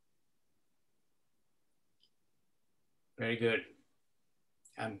 Very good.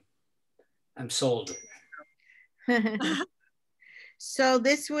 I'm sold. So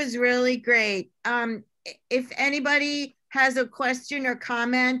this was really great. If anybody has a question or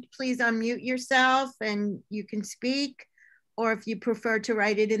comment, please unmute yourself and you can speak. Or if you prefer to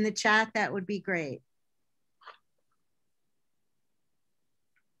write it in the chat, that would be great.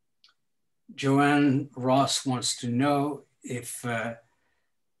 Joanne Ross wants to know if the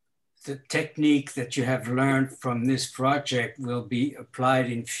technique that you have learned from this project will be applied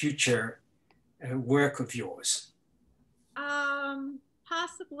in future work of yours.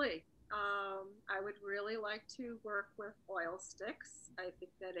 Possibly. I would really like to work with oil sticks. I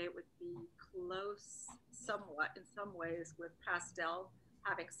think that it would be close somewhat in some ways with pastel,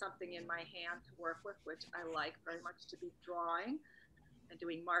 having something in my hand to work with, which I like very much to be drawing and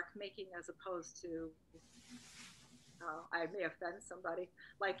doing mark making as opposed to, I may offend somebody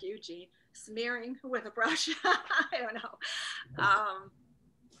like Eugene, smearing with a brush. I don't know.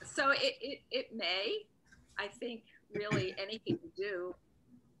 So it may, I think really anything you do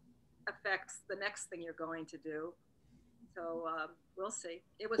affects the next thing you're going to do. So we'll see.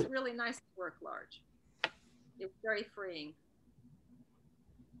 It was really nice to work large. It was very freeing.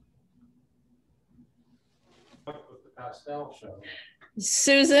 What was the pastel show?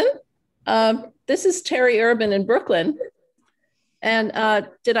 Susan, this is Terry Urban in Brooklyn. And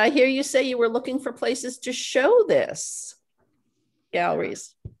did I hear you say you were looking for places to show this?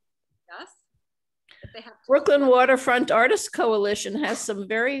 Galleries. Yes. If they have Brooklyn Waterfront Artists Coalition has some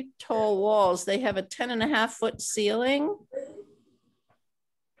very tall walls. They have a 10.5-foot ceiling.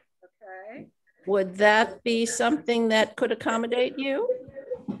 Okay. Would that be something that could accommodate you?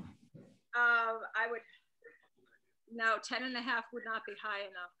 I would, no, 10.5 would not be high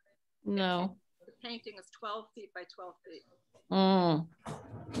enough. No. The painting is 12 feet by 12 feet.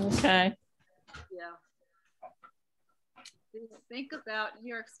 Okay. Yeah. Think about New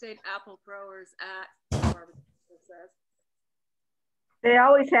York State apple growers at They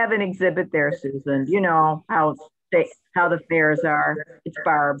always have an exhibit there, Susan. You know how the fairs are. It's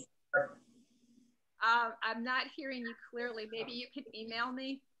Barb. I'm not hearing you clearly. Maybe you can email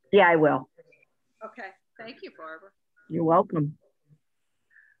me. Yeah, I will. Okay. Thank you, Barbara. You're welcome.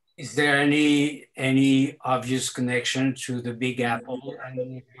 Is there any obvious connection to the Big Apple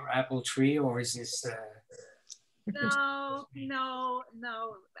and your apple tree, or is this? No.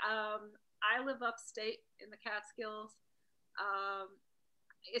 I live upstate in the Catskills.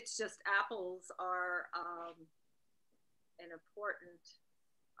 It's just apples are an important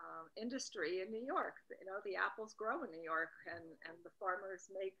industry in New York. You know, the apples grow in New York, and the farmers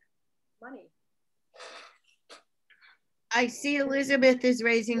make money. I see Elizabeth is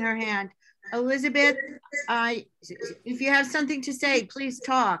raising her hand. Elizabeth, if you have something to say, please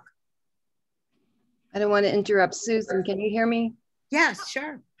talk. I don't want to interrupt Susan. Can you hear me? Yes,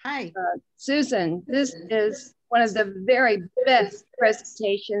 sure. Hi. Susan, this is one of the very best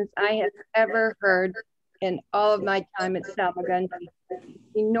presentations I have ever heard in all of my time at Salmagundi.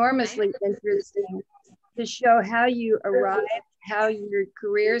 Enormously interesting to show how you arrived, how your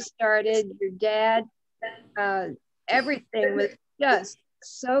career started, your dad, everything was just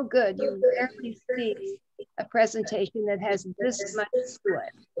so good. You rarely see a presentation that has this much to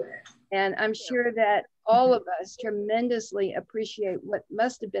it. And I'm sure that all of us tremendously appreciate what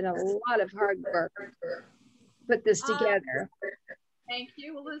must have been a lot of hard work to put this together. Thank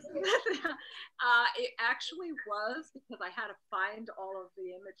you, Elizabeth. It actually was, because I had to find all of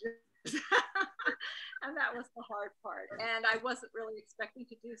the images. And that was the hard part. And I wasn't really expecting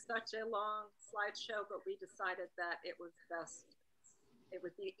to do such a long slideshow, but we decided that it was best. It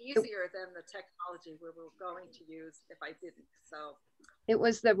would be easier than the technology we were going to use if I didn't. So it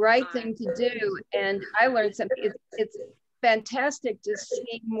was the right thing to do. And I learned something. It's fantastic to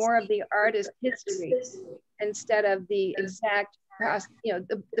see more of the artist history instead of the exact process. You know,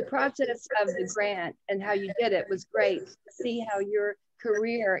 the process of the grant and how you did it was great. To see how your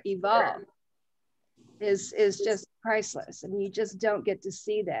career evolved is just priceless, and you just don't get to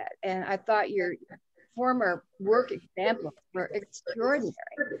see that. And I thought your former work examples were extraordinary.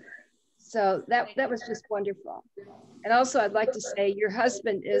 So that was just wonderful. And also I'd like to say your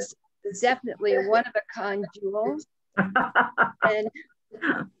husband is definitely a one-of-a-kind jewel.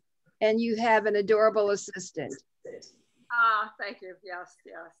 and you have an adorable assistant. Thank you. Yes.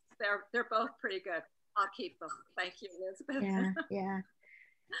 They're both pretty good. I'll keep them. Thank you, Elizabeth. Yeah.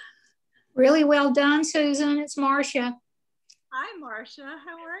 Really well done, Susan. It's Marcia. Hi, Marcia.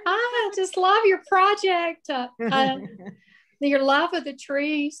 How are you? I just love your project. Your love of the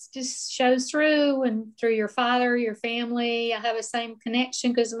trees just shows through, and through your father, your family. I have the same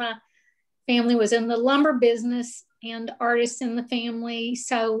connection because my family was in the lumber business and artists in the family.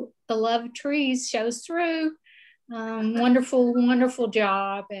 So the love of trees shows through. Wonderful, wonderful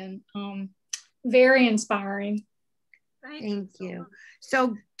job, and very inspiring. Thank you.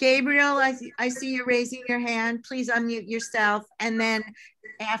 So Gabriel, I see you raising your hand. Please unmute yourself. And then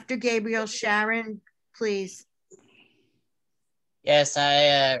after Gabriel, Sharon, please. Yes,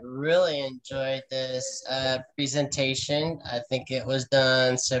 I really enjoyed this presentation. I think it was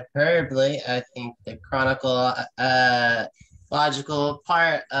done superbly. I think the Chronicle logical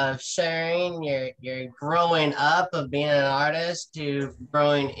part of sharing your growing up of being an artist to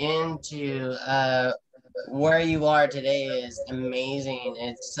growing into where you are today is amazing.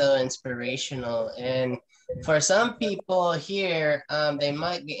 It's so inspirational. And for some people here, they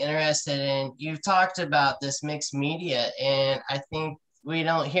might be interested in, you've talked about this mixed media, and I think we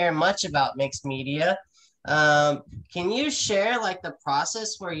don't hear much about mixed media. Can you share like the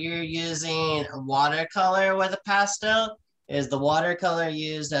process where you're using watercolor with a pastel? Is the watercolor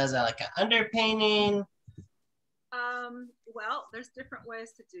used as a, like an underpainting? Well, there's different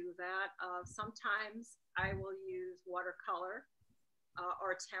ways to do that. Sometimes I will use watercolor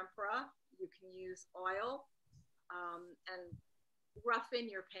or tempera. You can use oil and roughen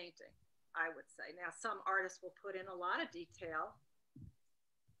your painting, I would say. Now, some artists will put in a lot of detail,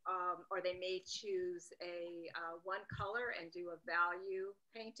 or they may choose a one color and do a value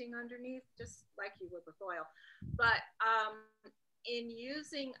painting underneath, just like you would with oil. But in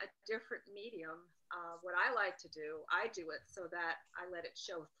using a different medium, what I like to do, I do it so that I let it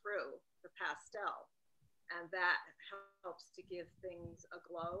show through the pastel, and that helps to give things a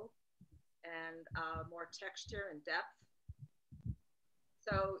glow and more texture and depth.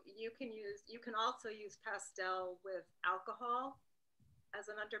 So you can also use pastel with alcohol as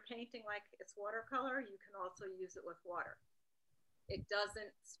an underpainting, like it's watercolor. You can also use it with water. It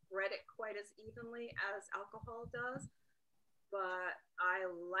doesn't spread it quite as evenly as alcohol does, but I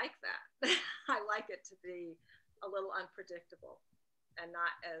like that. I like it to be a little unpredictable and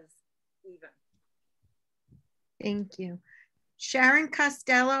not as even. Thank you. Sharon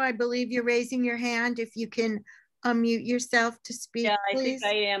Costello, I believe you're raising your hand. If you can unmute yourself to speak, yeah, I please.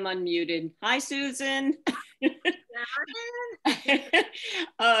 think I am unmuted. Hi, Susan.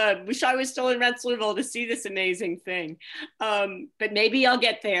 Wish I was still in Rensselaerville to see this amazing thing, but maybe I'll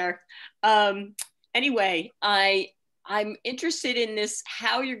get there. Anyway, I'm interested in this,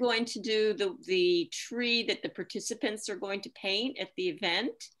 how you're going to do the tree that the participants are going to paint at the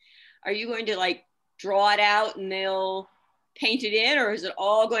event. Are you going to like draw it out and they'll paint it in, or is it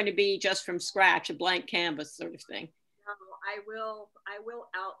all going to be just from scratch, a blank canvas sort of thing? No, I will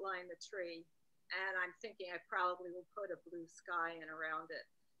outline the tree, and I'm thinking I probably will put a blue sky in around it,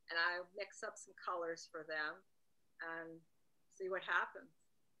 and I'll mix up some colors for them and see what happens,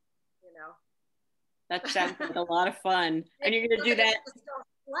 you know. That sounds like a lot of fun. And you're going to do that? Just go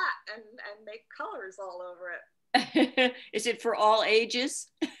flat and make colors all over it. Is it for all ages?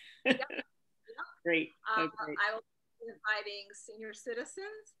 Yep. Great. Oh, great. I will be inviting senior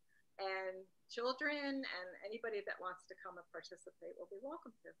citizens and children, and anybody that wants to come and participate will be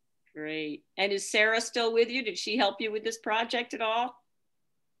welcome to. Great. And is Sarah still with you? Did she help you with this project at all?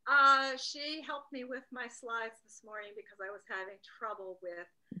 She helped me with my slides this morning because I was having trouble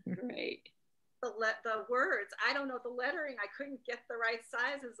with Great. the words. I don't know the lettering. I couldn't get the right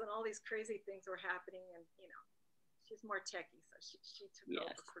sizes, and all these crazy things were happening. And you know, she's more techie, so she took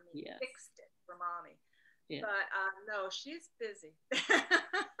over for me, fixed it for mommy. Yeah. But no, she's busy.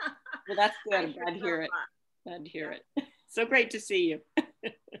 Well, that's good. I'm glad to hear it. Glad to hear it. So great to see you.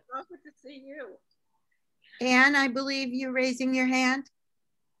 Oh, good to see you. Anne, I believe you're raising your hand.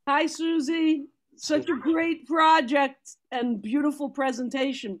 Hi, Susie. Such a great project and beautiful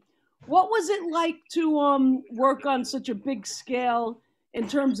presentation. What was it like to work on such a big scale in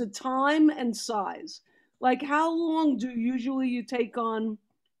terms of time and size? Like, how long do usually you take on,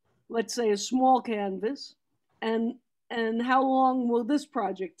 let's say, a small canvas, and how long will this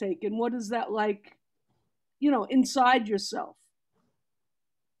project take, and what is that like, you know, inside yourself?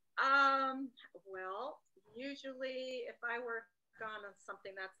 Well, usually if I work on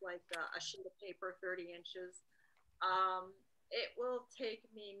something that's like a sheet of paper, 30 inches, it will take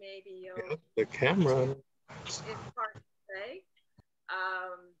me maybe the camera. It's hard to say,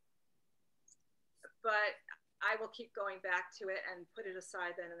 but I will keep going back to it and put it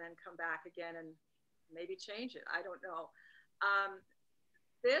aside then, and then come back again and maybe change it. I don't know.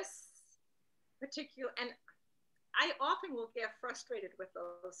 This particular, and I often will get frustrated with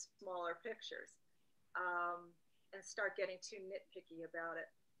those smaller pictures and start getting too nitpicky about it.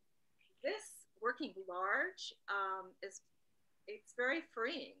 This working large it's very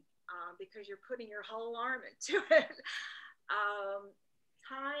freeing because you're putting your whole arm into it.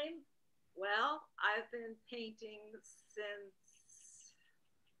 Time, well, I've been painting since,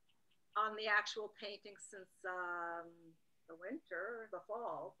 on the actual painting since the winter, the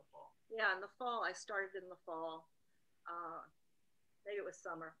fall. Yeah, in the fall, I started in the fall. Maybe it was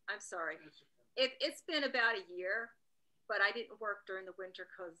summer, I'm sorry. It's been about a year, but I didn't work during the winter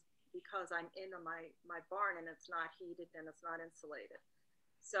because I'm in my barn and it's not heated and it's not insulated.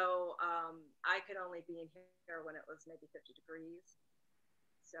 So I could only be in here when it was maybe 50 degrees.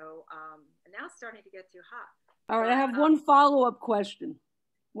 So, and now it's starting to get too hot. All right, I have one follow-up question.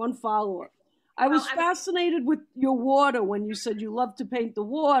 One follow-up. I was fascinated with your water when you said you love to paint the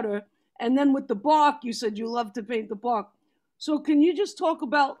water, and then with the bark, you said you love to paint the bark. So can you just talk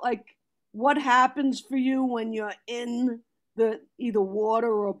about like what happens for you when you're in the either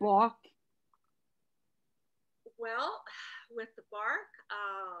water or bark? Well, with the bark,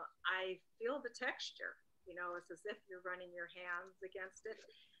 I feel the texture. You know, it's as if you're running your hands against it.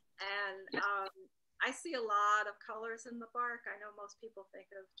 And I see a lot of colors in the bark. I know most people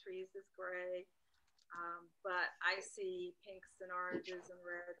think of trees as gray, but I see pinks and oranges and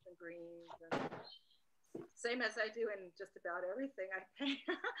reds and greens, and same as I do in just about everything I paint.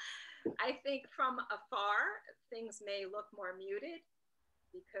 I think from afar, things may look more muted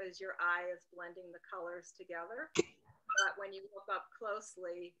because your eye is blending the colors together. But when you look up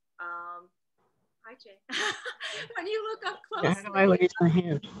closely, hi, Jane. When you look up closely, how do I raise my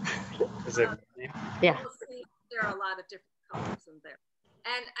hand? Yeah. You'll see there are a lot of different colors in there.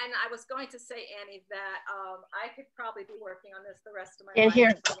 And I was going to say, Annie, that I could probably be working on this the rest of my life.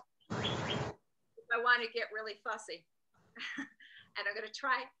 Here. If I want to get really fussy. And I'm going to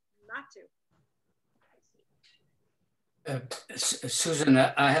try not to. Susan,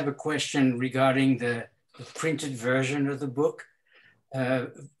 I have a question regarding the printed version of the book.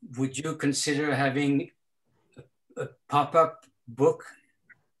 Would you consider having a pop-up book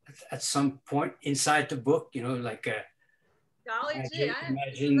at some point inside the book? You know, like a golly gee,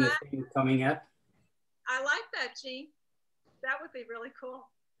 imagine the thing coming up. I like that, Jean. That would be really cool.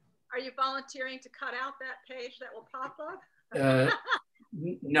 Are you volunteering to cut out that page that will pop up?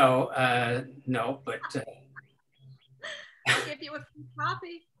 No, but I'll give you a free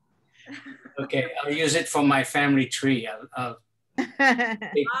copy. Okay, I'll use it for my family tree. I'll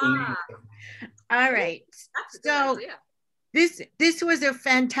All right. So this was a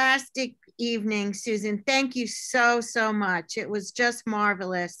fantastic evening, Susan. Thank you so much. It was just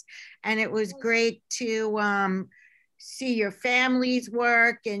marvelous, and it was great to see your family's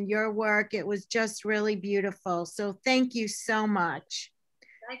work and your work. It was just really beautiful. So thank you so much.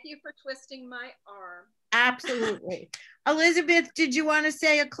 Thank you for twisting my arm. Absolutely. Elizabeth, did you want to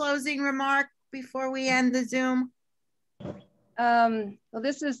say a closing remark before we end the Zoom? Well,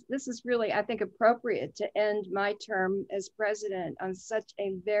 this is really, I think, appropriate to end my term as president on such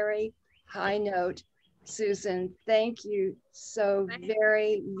a very high note. Susan, thank you so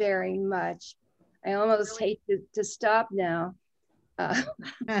very, very much. I almost hate to stop now. And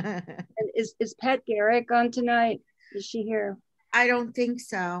is Pat Garrick on tonight? Is she here? I don't think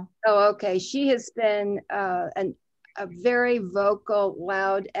so. Oh, okay. She has been a very vocal,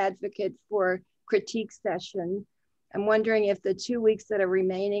 loud advocate for critique session. I'm wondering if the 2 weeks that are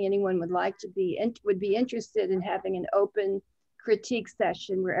remaining, anyone would be interested in having an open critique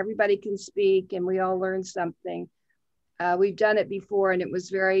session where everybody can speak and we all learn something. We've done it before and it was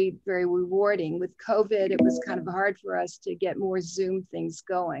very, very rewarding. With COVID, it was kind of hard for us to get more Zoom things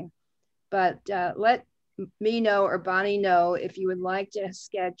going. But let me know or Bonnie know if you would like us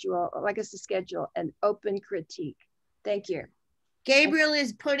to schedule an open critique. Thank you. Gabriel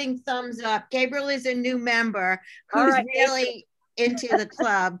is putting thumbs up. Gabriel is a new member who's really into the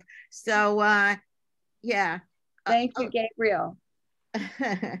club. So yeah. Thank you, Gabriel.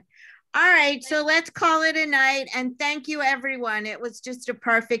 All right, so let's call it a night, and thank you everyone. It was just a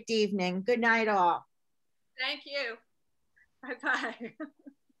perfect evening. Good night all. Thank you. Bye-bye.